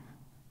imply?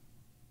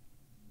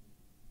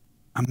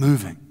 I'm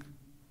moving.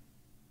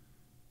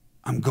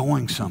 I'm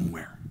going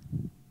somewhere.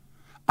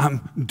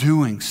 I'm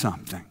doing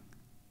something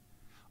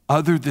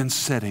other than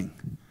sitting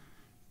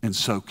and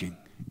soaking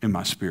in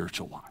my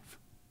spiritual life.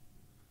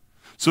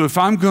 So if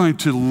I'm going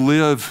to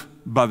live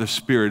by the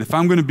Spirit, if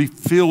I'm going to be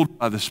filled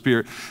by the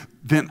Spirit,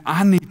 then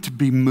I need to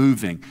be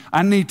moving.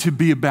 I need to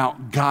be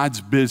about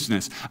God's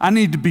business. I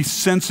need to be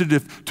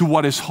sensitive to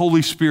what His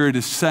Holy Spirit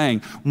is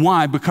saying.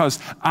 Why? Because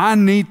I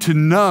need to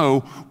know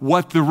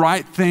what the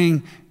right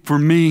thing for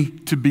me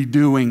to be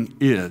doing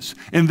is.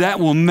 And that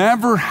will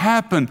never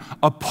happen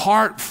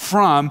apart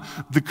from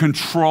the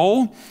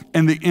control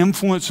and the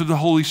influence of the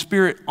Holy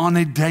Spirit on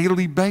a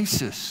daily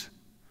basis.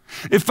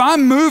 If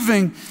I'm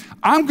moving,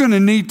 I'm going to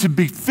need to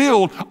be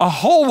filled a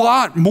whole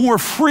lot more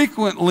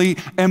frequently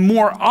and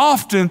more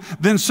often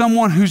than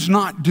someone who's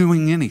not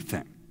doing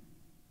anything.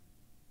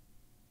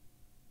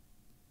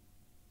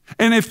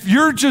 And if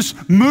you're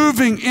just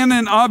moving in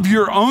and of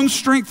your own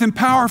strength and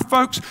power,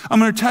 folks, I'm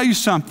going to tell you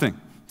something.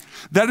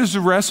 That is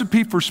a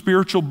recipe for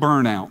spiritual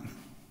burnout.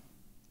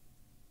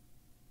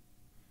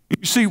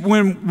 You see,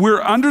 when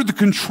we're under the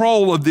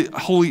control of the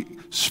Holy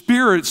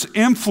Spirit's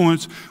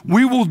influence,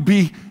 we will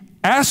be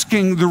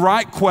asking the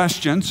right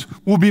questions,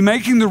 we'll be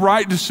making the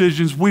right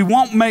decisions, we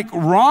won't make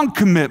wrong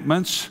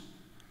commitments.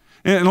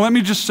 And let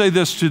me just say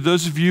this to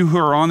those of you who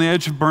are on the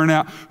edge of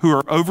burnout, who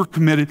are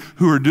overcommitted,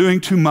 who are doing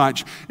too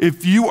much.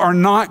 If you are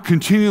not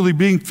continually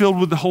being filled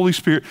with the Holy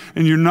Spirit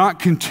and you're not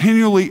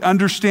continually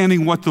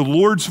understanding what the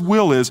Lord's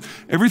will is,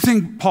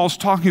 everything Paul's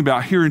talking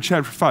about here in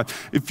chapter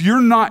 5, if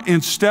you're not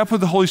in step with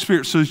the Holy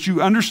Spirit so that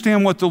you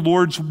understand what the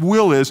Lord's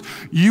will is,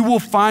 you will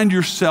find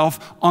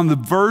yourself on the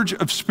verge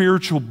of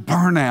spiritual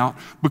burnout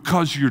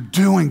because you're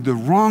doing the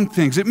wrong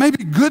things. It may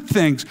be good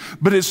things,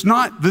 but it's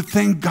not the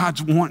thing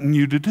God's wanting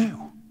you to do.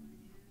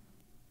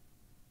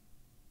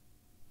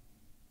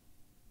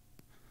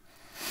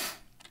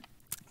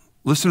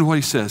 Listen to what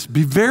he says.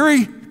 Be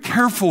very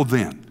careful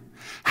then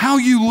how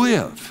you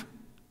live.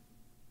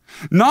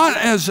 Not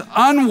as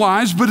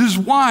unwise, but as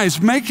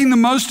wise, making the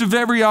most of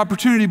every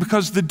opportunity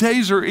because the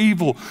days are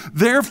evil.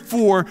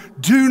 Therefore,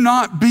 do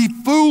not be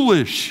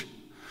foolish,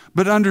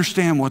 but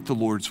understand what the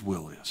Lord's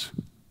will is.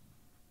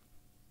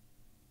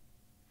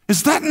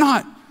 Is that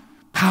not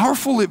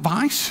powerful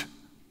advice?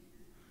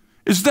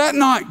 Is that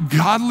not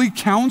godly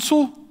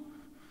counsel?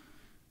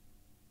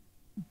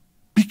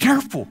 Be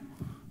careful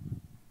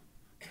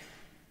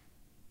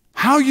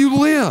how you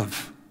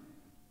live.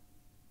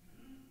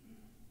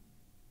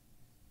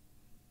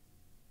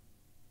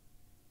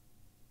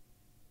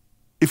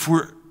 If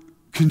we're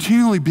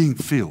continually being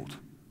filled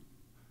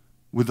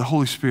with the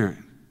Holy Spirit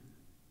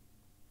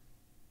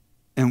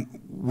and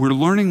we're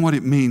learning what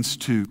it means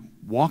to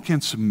walk in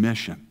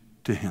submission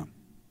to Him,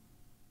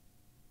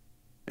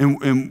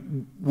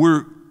 and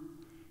we're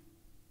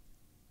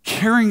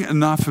caring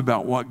enough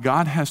about what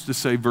God has to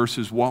say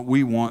versus what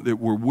we want that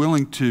we're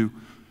willing to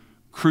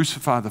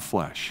crucify the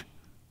flesh.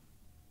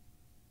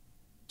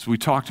 So we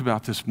talked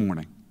about this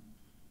morning.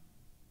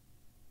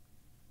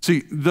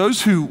 See,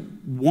 those who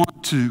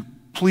want to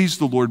please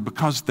the Lord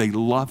because they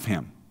love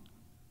him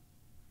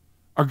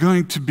are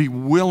going to be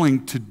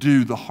willing to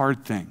do the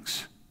hard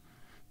things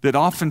that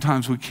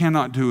oftentimes we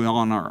cannot do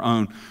on our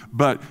own.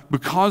 But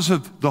because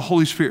of the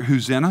Holy Spirit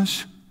who's in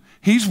us,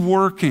 he's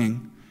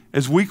working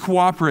as we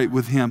cooperate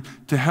with him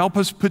to help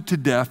us put to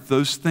death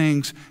those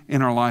things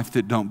in our life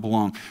that don't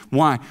belong.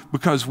 Why?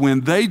 Because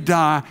when they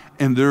die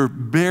and they're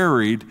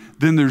buried,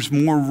 then there's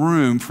more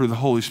room for the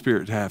Holy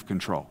Spirit to have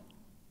control.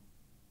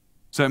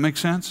 Does that make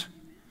sense?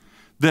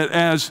 That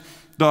as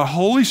the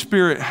Holy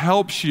Spirit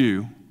helps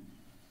you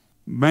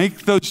make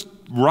those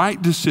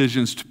right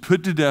decisions to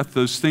put to death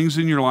those things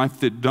in your life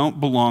that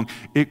don't belong,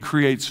 it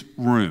creates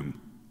room.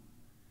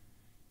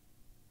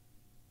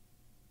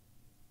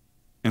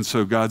 And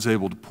so God's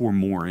able to pour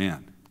more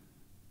in.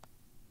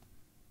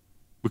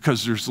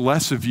 Because there's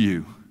less of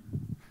you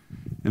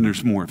and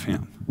there's more of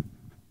him.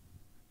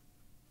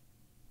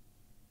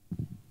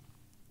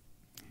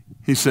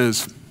 He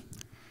says,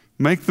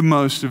 make the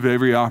most of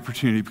every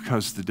opportunity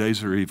because the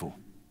days are evil.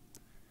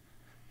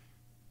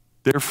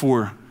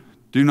 Therefore,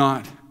 do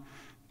not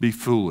be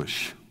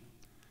foolish,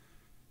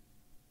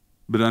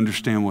 but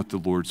understand what the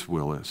Lord's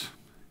will is.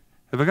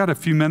 Have I got a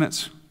few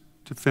minutes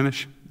to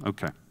finish?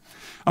 Okay.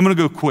 I'm going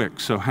to go quick,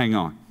 so hang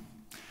on.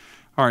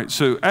 All right,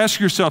 so ask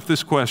yourself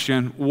this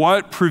question.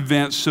 What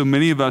prevents so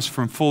many of us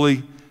from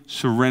fully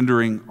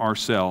surrendering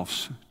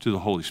ourselves to the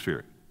Holy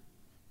Spirit?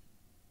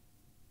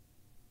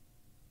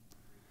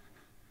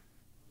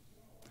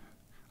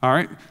 All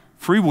right,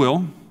 free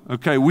will.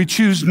 Okay, we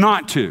choose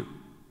not to.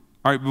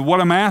 All right, but what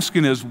I'm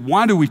asking is,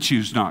 why do we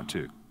choose not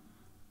to?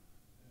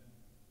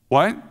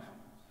 What?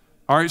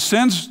 All right,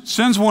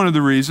 sin's one of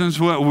the reasons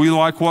we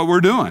like what we're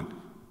doing.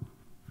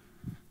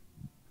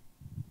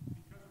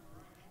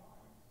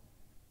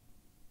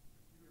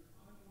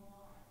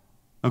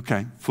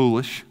 Okay,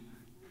 foolish.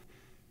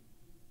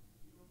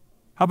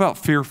 How about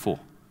fearful?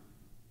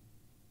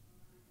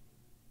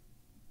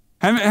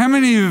 How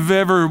many of you have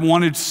ever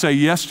wanted to say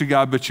yes to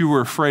God, but you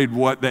were afraid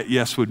what that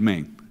yes would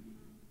mean?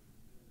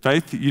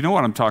 Faith, you know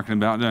what I'm talking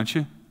about, don't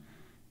you?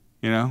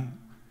 You know?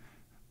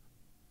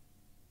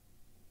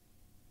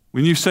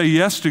 When you say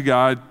yes to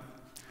God,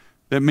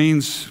 that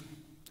means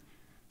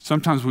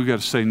sometimes we've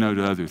got to say no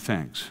to other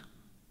things.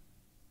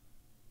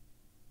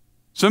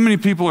 So many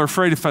people are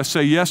afraid if I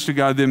say yes to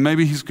God, then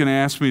maybe he's going to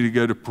ask me to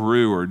go to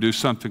Peru or do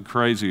something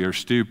crazy or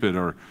stupid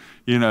or,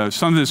 you know,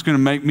 something that's going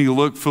to make me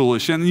look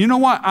foolish. And you know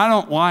what? I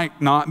don't like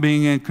not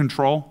being in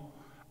control.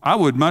 I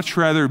would much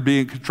rather be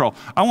in control.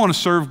 I want to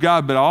serve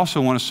God, but I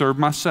also want to serve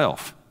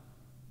myself.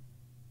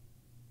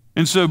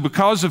 And so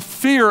because of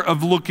fear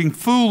of looking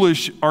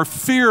foolish or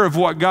fear of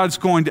what God's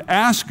going to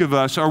ask of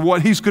us or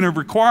what he's going to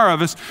require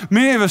of us,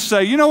 many of us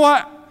say, you know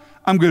what?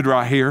 I'm good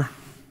right here.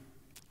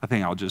 I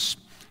think I'll just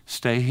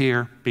stay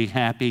here, be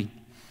happy.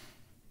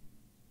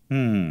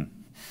 And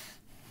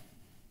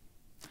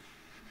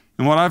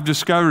what I've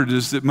discovered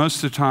is that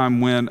most of the time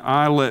when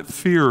I let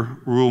fear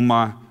rule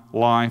my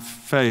life,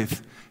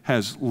 faith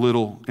has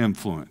little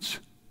influence.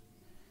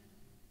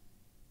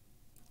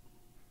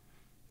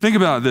 Think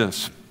about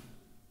this.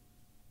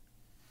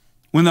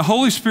 When the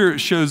Holy Spirit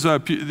shows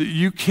up,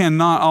 you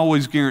cannot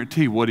always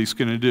guarantee what he's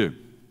going to do,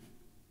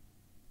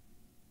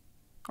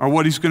 or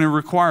what he's going to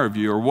require of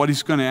you, or what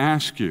he's going to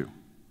ask you.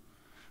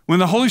 When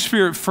the Holy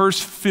Spirit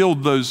first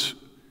filled those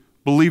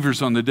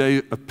believers on the day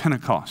of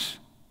Pentecost,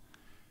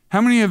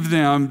 how many of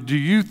them do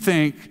you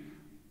think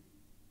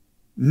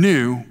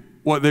knew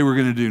what they were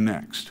going to do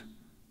next?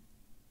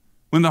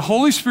 When the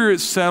Holy Spirit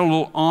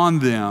settled on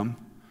them,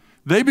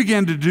 they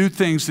began to do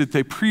things that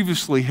they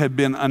previously had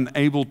been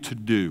unable to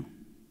do.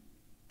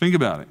 Think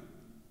about it.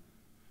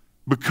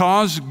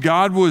 Because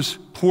God was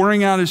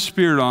pouring out his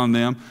Spirit on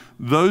them,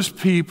 those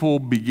people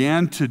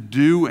began to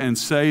do and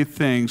say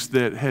things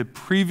that had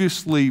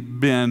previously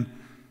been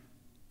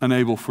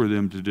unable for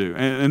them to do.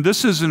 And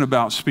this isn't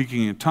about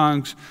speaking in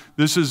tongues.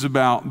 This is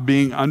about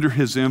being under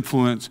his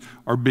influence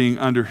or being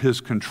under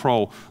his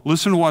control.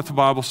 Listen to what the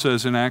Bible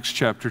says in Acts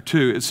chapter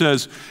 2. It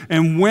says,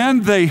 and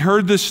when they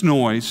heard this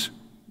noise,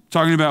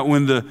 talking about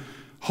when the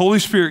Holy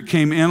Spirit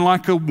came in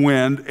like a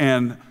wind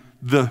and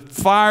the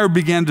fire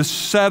began to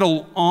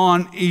settle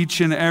on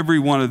each and every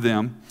one of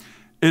them,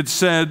 it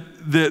said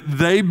that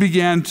they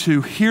began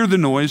to hear the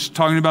noise,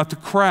 talking about the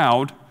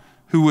crowd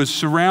who was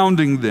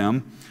surrounding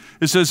them.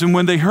 It says, and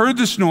when they heard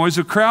this noise,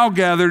 a crowd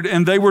gathered,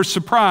 and they were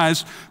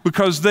surprised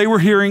because they were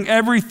hearing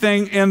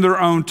everything in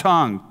their own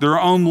tongue, their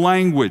own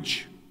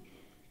language.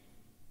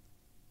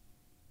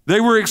 They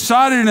were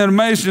excited and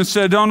amazed and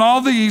said, don't all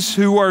these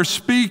who are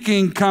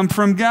speaking come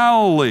from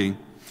Galilee?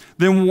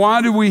 Then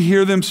why do we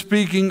hear them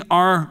speaking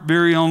our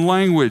very own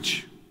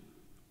language?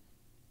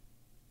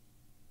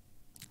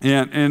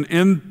 And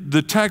in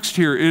the text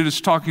here, it is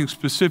talking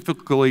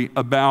specifically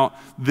about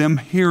them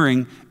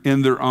hearing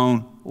in their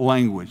own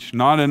language.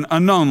 Not an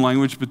unknown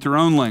language, but their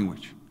own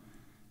language.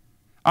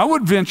 I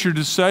would venture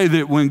to say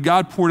that when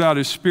God poured out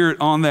his Spirit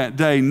on that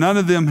day, none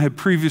of them had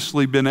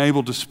previously been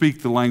able to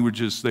speak the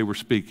languages they were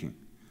speaking.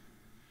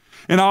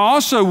 And I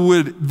also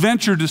would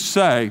venture to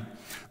say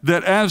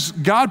that as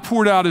God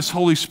poured out his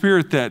Holy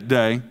Spirit that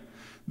day,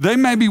 they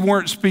maybe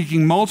weren't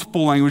speaking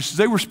multiple languages.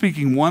 They were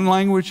speaking one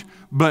language,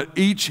 but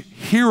each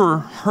hearer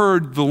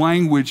heard the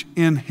language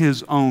in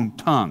his own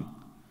tongue.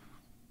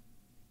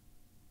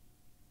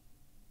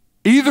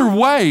 Either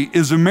way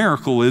is a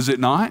miracle, is it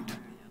not?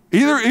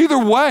 Either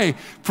way,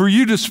 for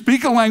you to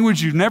speak a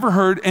language you've never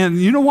heard, and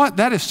you know what?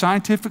 That is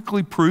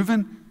scientifically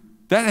proven.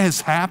 That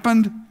has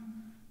happened.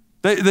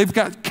 They've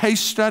got case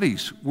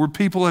studies where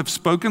people have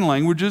spoken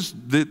languages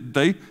that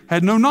they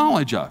had no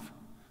knowledge of.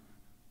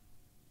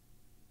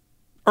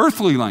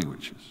 Earthly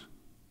languages.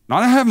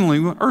 Not a heavenly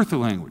one, earthly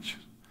language.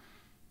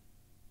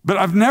 But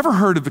I've never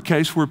heard of a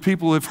case where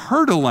people have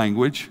heard a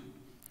language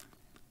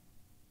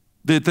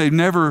that they've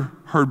never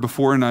heard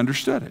before and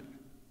understood it.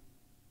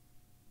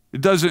 It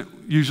doesn't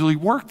usually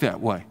work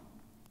that way.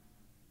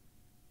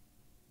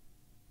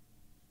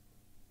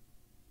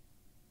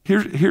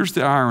 Here's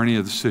the irony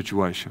of the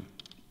situation.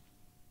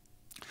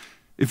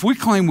 If we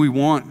claim we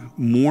want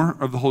more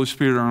of the Holy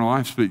Spirit in our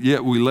lives, but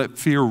yet we let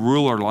fear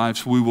rule our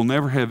lives, we will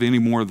never have any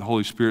more of the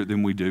Holy Spirit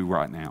than we do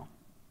right now.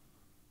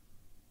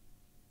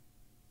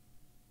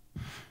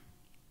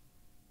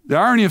 The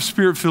irony of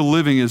Spirit-filled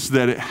living is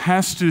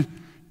that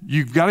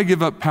you've got to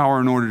give up power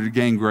in order to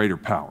gain greater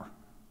power.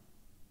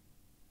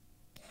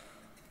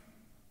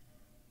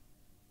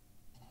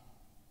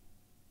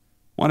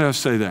 Why do I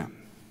say that?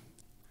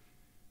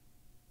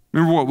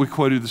 Remember what we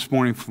quoted this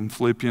morning from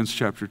Philippians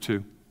chapter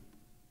 2?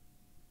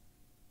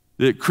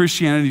 That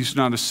Christianity is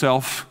not a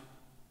self-effort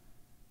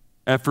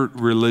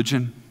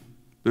religion,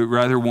 but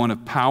rather one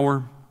of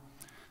power,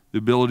 the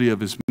ability of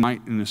his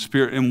might and his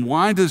spirit. And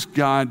why does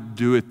God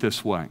do it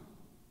this way?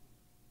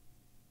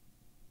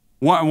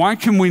 Why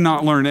can we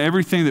not learn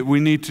everything that we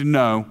need to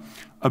know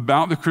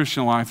about the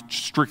Christian life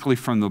strictly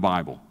from the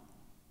Bible?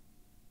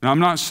 And I'm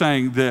not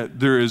saying that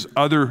there is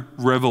other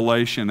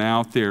revelation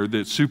out there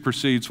that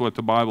supersedes what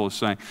the Bible is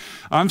saying.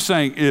 I'm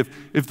saying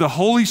if the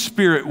Holy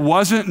Spirit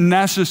wasn't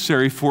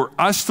necessary for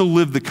us to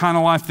live the kind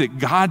of life that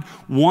God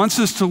wants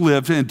us to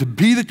live and to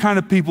be the kind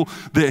of people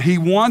that he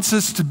wants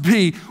us to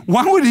be,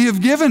 why would he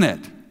have given it?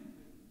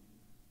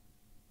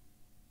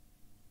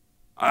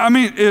 I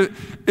mean,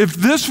 if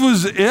this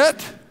was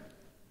it,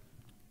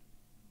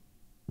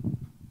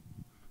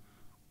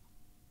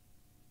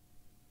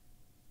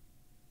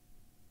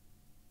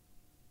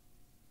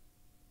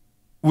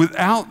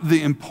 without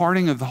the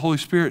imparting of the Holy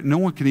Spirit, no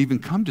one can even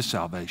come to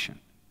salvation,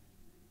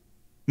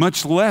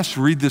 much less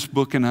read this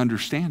book and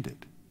understand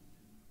it,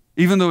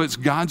 even though it's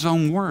God's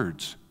own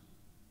words.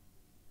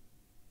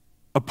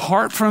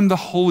 Apart from the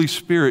Holy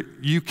Spirit,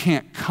 you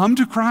can't come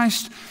to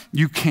Christ.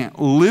 You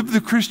can't live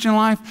the Christian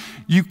life.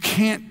 You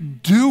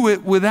can't do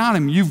it without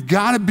him. You've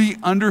got to be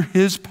under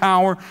his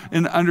power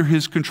and under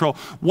his control.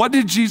 What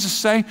did Jesus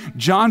say?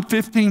 John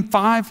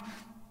 15:5.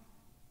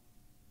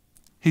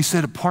 He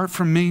said, apart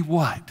from me,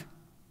 what?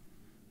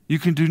 You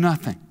can do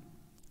nothing.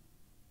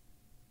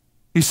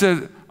 He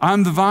said,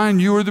 I'm the vine,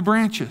 you are the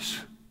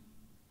branches.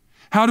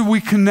 How do we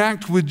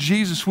connect with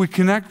Jesus? We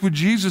connect with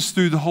Jesus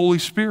through the Holy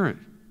Spirit.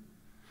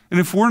 And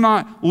if we're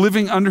not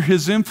living under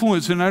his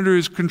influence and under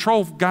his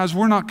control, guys,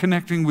 we're not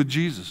connecting with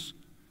Jesus.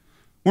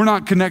 We're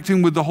not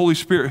connecting with the Holy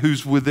Spirit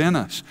who's within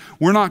us.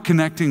 We're not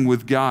connecting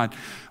with God.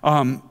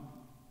 One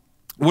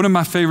of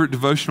my favorite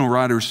devotional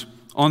writers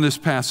on this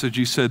passage,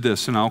 he said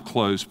this, and I'll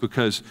close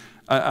because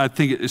I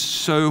think it is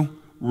so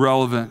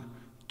relevant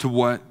to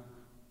what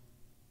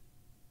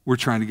we're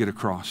trying to get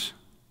across.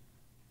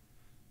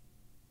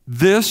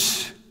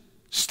 This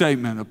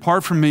statement,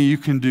 apart from me, you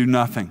can do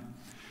nothing,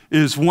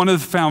 is one of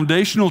the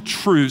foundational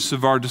truths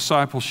of our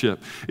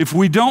discipleship. If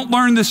we don't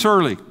learn this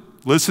early,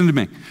 listen to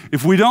me,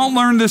 if we don't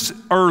learn this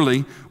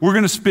early, we're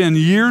going to spend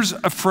years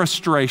of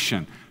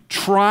frustration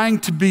trying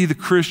to be the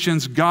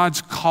Christians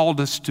God's called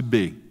us to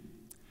be.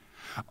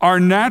 Our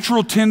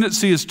natural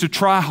tendency is to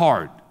try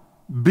hard,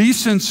 be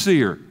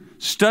sincere,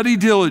 study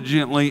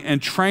diligently,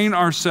 and train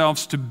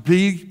ourselves to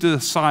be the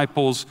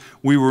disciples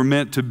we were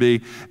meant to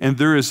be. And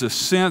there is a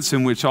sense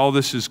in which all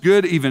this is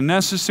good, even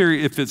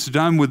necessary, if it's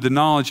done with the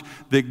knowledge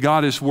that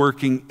God is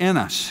working in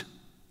us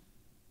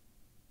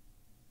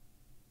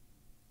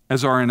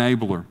as our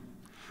enabler.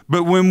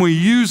 But when we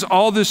use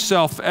all this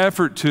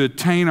self-effort to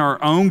attain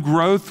our own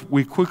growth,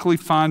 we quickly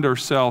find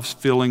ourselves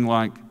feeling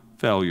like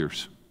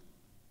failures.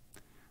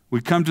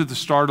 We come to the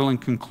startling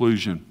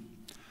conclusion: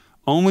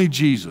 only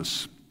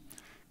Jesus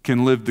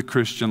can live the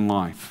Christian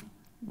life.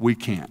 We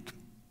can't.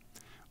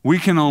 We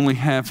can only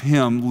have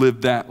him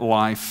live that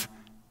life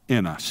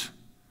in us.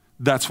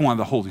 That's why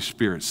the Holy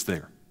Spirit's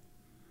there.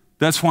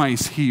 That's why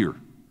he's here.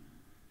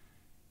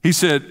 He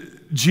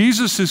said,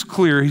 Jesus is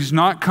clear. He's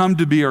not come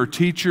to be our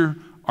teacher,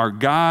 our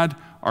God,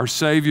 our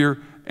Savior,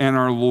 and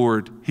our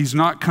Lord. He's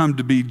not come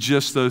to be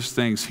just those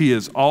things. He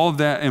is all of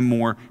that and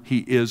more. He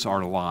is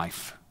our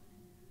life.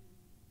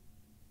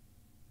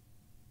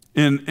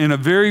 In a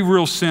very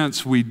real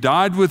sense, we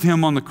died with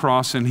him on the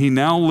cross, and he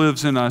now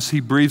lives in us. He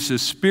breathes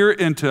his spirit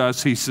into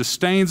us. He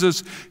sustains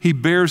us. He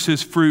bears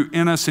his fruit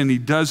in us, and he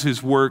does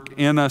his work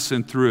in us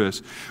and through us.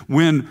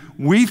 When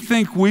we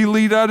think we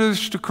lead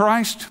others to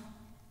Christ,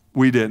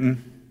 we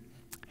didn't.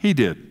 He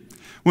did.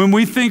 When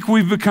we think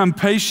we've become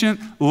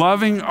patient,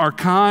 loving, or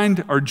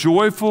kind, or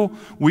joyful,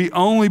 we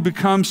only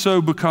become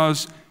so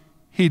because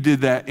he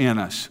did that in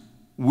us.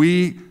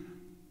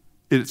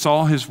 It's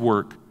all his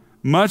work.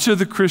 Much of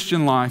the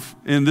Christian life,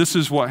 and this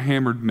is what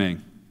hammered me.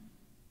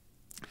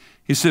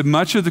 He said,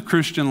 much of the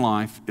Christian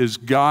life is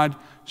God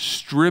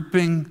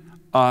stripping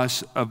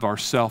us of our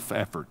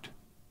self-effort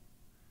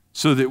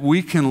so that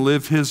we can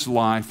live his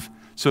life,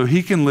 so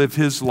he can live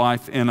his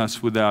life in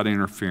us without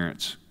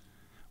interference.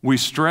 We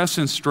stress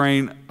and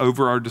strain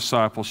over our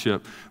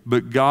discipleship,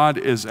 but God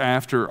is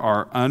after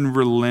our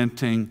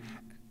unrelenting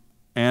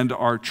and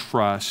our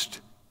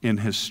trust in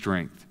his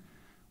strength.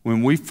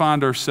 When we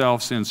find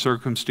ourselves in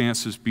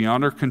circumstances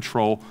beyond our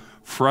control,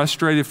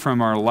 frustrated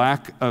from our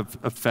lack of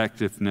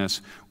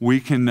effectiveness, we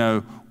can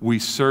know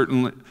with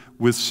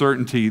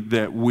certainty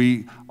that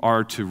we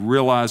are to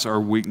realize our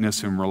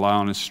weakness and rely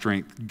on his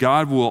strength.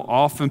 God will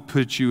often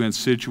put you in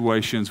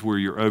situations where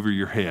you're over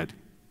your head.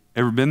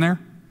 Ever been there?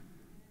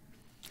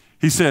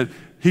 He said,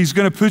 he's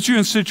going to put you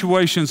in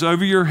situations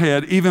over your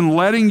head, even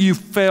letting you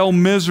fail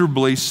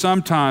miserably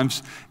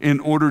sometimes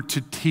in order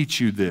to teach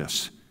you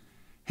this.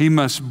 He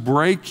must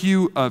break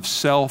you of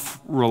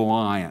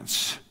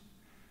self-reliance.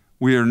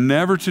 We are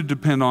never to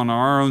depend on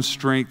our own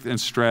strength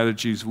and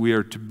strategies. We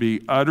are to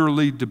be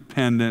utterly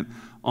dependent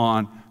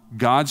on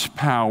God's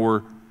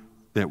power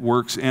that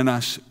works in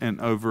us and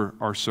over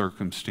our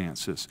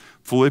circumstances.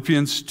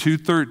 Philippians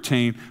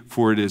 2:13,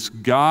 for it is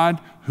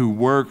God who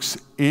works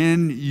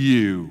in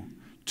you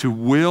to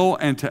will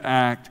and to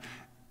act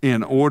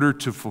in order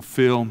to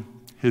fulfill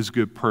his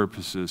good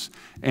purposes.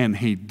 And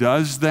he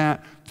does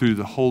that through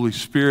the Holy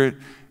Spirit,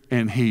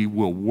 and he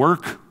will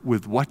work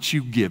with what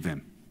you give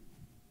him.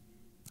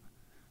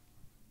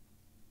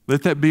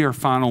 Let that be our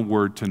final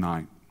word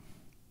tonight.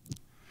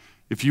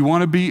 If you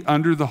want to be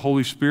under the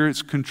Holy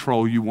Spirit's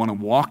control, you want to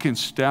walk in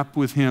step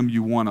with him,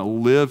 you want to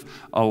live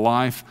a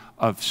life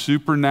of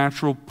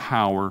supernatural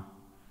power,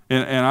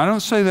 and I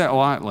don't say that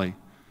lightly,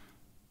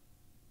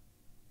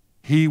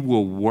 he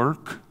will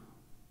work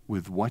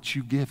with what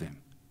you give him.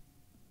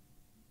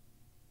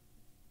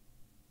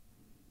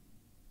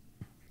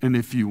 And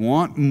if you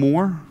want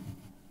more,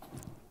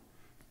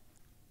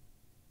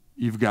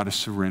 you've got to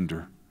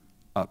surrender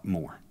up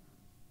more.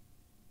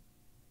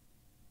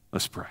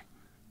 Let's pray.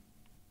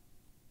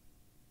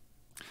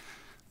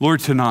 Lord,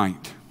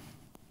 tonight,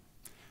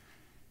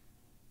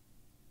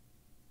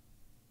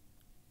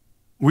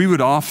 we would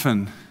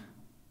often,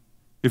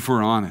 if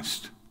we're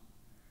honest,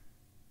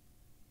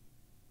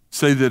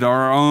 say that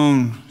our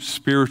own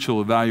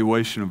spiritual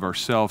evaluation of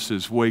ourselves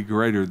is way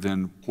greater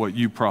than what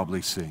you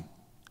probably see.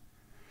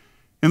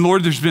 And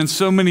Lord, there's been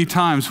so many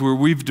times where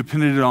we've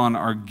depended on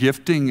our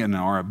gifting and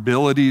our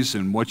abilities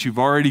and what you've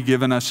already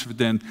given us,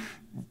 then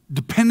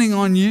depending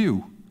on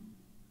you.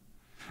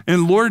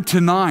 And Lord,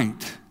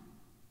 tonight,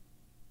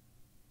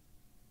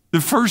 the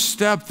first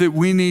step that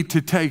we need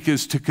to take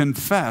is to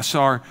confess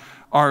our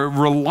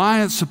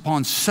reliance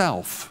upon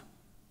self,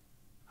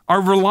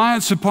 our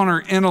reliance upon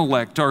our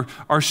intellect,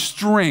 our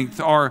strength,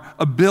 our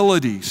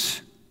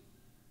abilities,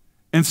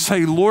 and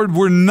say, Lord,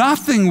 we're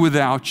nothing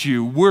without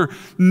you. We're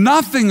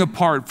nothing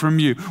apart from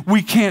you.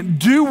 We can't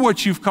do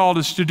what you've called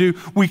us to do.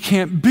 We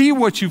can't be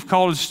what you've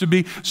called us to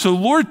be. So,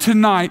 Lord,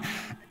 tonight,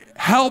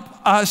 help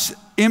us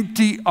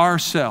empty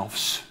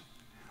ourselves.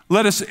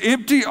 Let us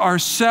empty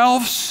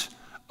ourselves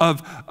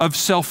of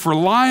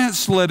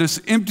self-reliance. Let us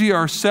empty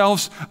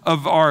ourselves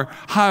of our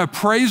high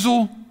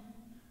appraisal.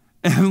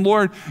 And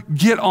Lord,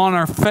 get on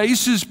our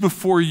faces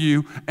before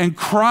you and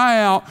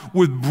cry out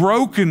with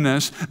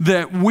brokenness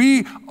that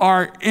we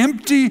are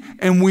empty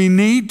and we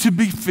need to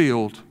be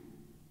filled.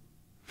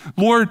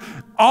 Lord,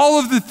 all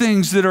of the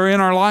things that are in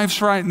our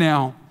lives right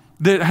now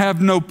that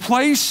have no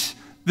place,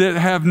 that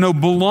have no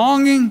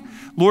belonging,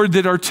 Lord,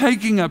 that are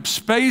taking up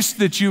space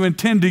that you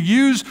intend to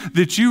use,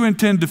 that you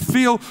intend to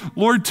fill,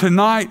 Lord,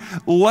 tonight,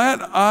 let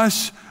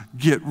us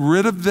get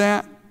rid of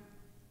that.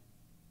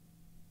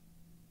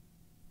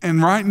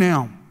 And right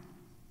now,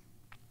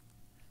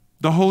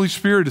 the Holy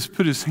Spirit has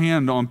put his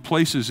hand on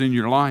places in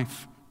your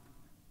life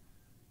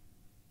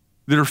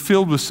that are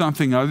filled with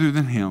something other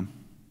than him.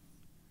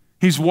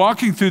 He's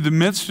walking through the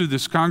midst of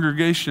this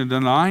congregation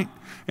tonight,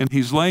 and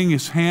he's laying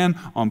his hand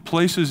on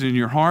places in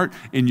your heart,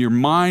 in your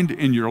mind,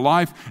 in your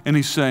life, and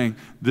he's saying,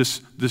 this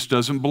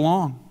doesn't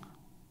belong.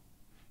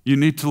 You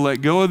need to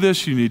let go of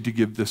this. You need to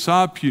give this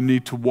up. You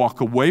need to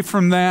walk away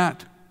from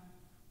that,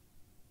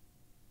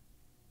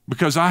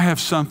 because I have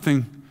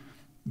something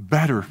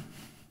better.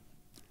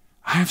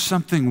 I have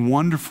something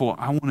wonderful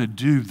I want to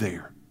do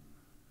there.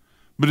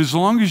 But as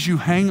long as you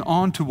hang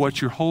on to what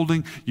you're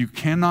holding, you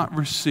cannot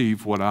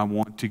receive what I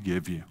want to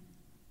give you.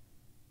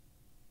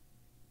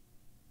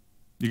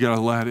 You got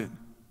to let it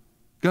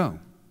go.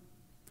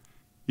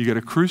 You got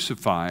to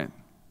crucify it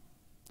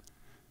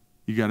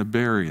You got to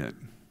bury it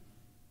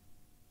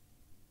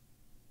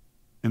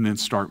and then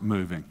start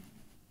moving.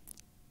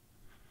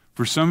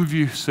 For some of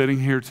you sitting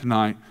here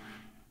tonight,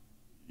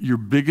 your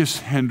biggest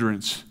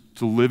hindrance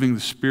to living the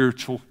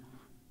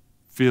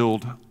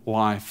spiritual-filled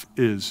life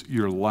is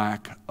your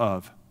lack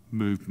of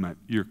movement.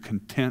 You're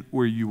content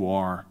where you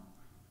are,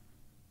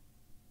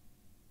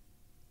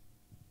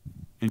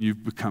 and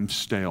you've become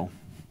stale.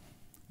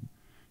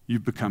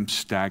 You've become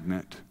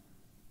stagnant.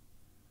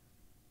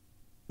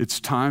 It's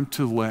time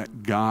to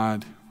let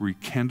God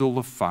rekindle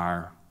the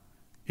fire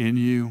in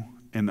you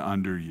and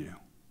under you.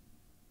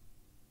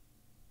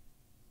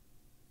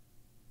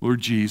 Lord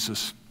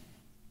Jesus,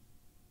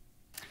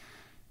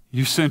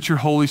 you sent your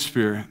Holy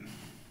Spirit,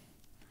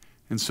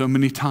 and so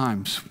many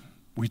times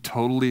we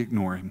totally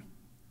ignore him.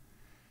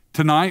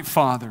 Tonight,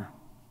 Father,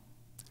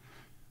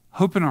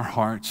 open our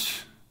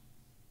hearts.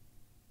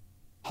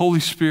 Holy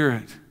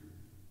Spirit,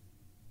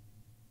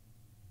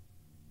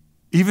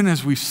 even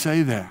as we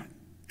say that,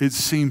 it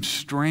seems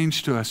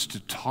strange to us to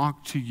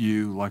talk to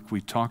you like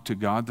we talk to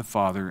God the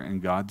Father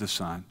and God the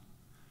Son.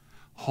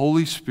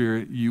 Holy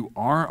Spirit, you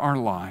are our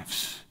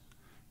lives.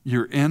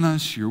 You're in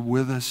us, you're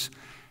with us.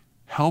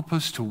 Help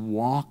us to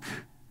walk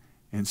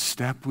and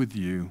step with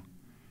you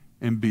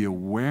and be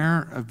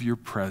aware of your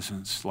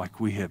presence like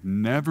we have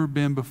never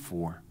been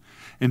before,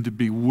 and to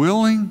be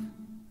willing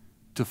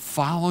to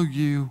follow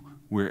you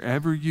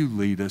wherever you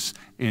lead us,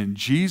 in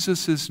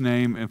Jesus'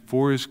 name and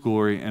for his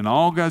glory. And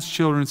all God's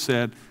children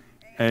said,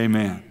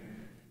 amen.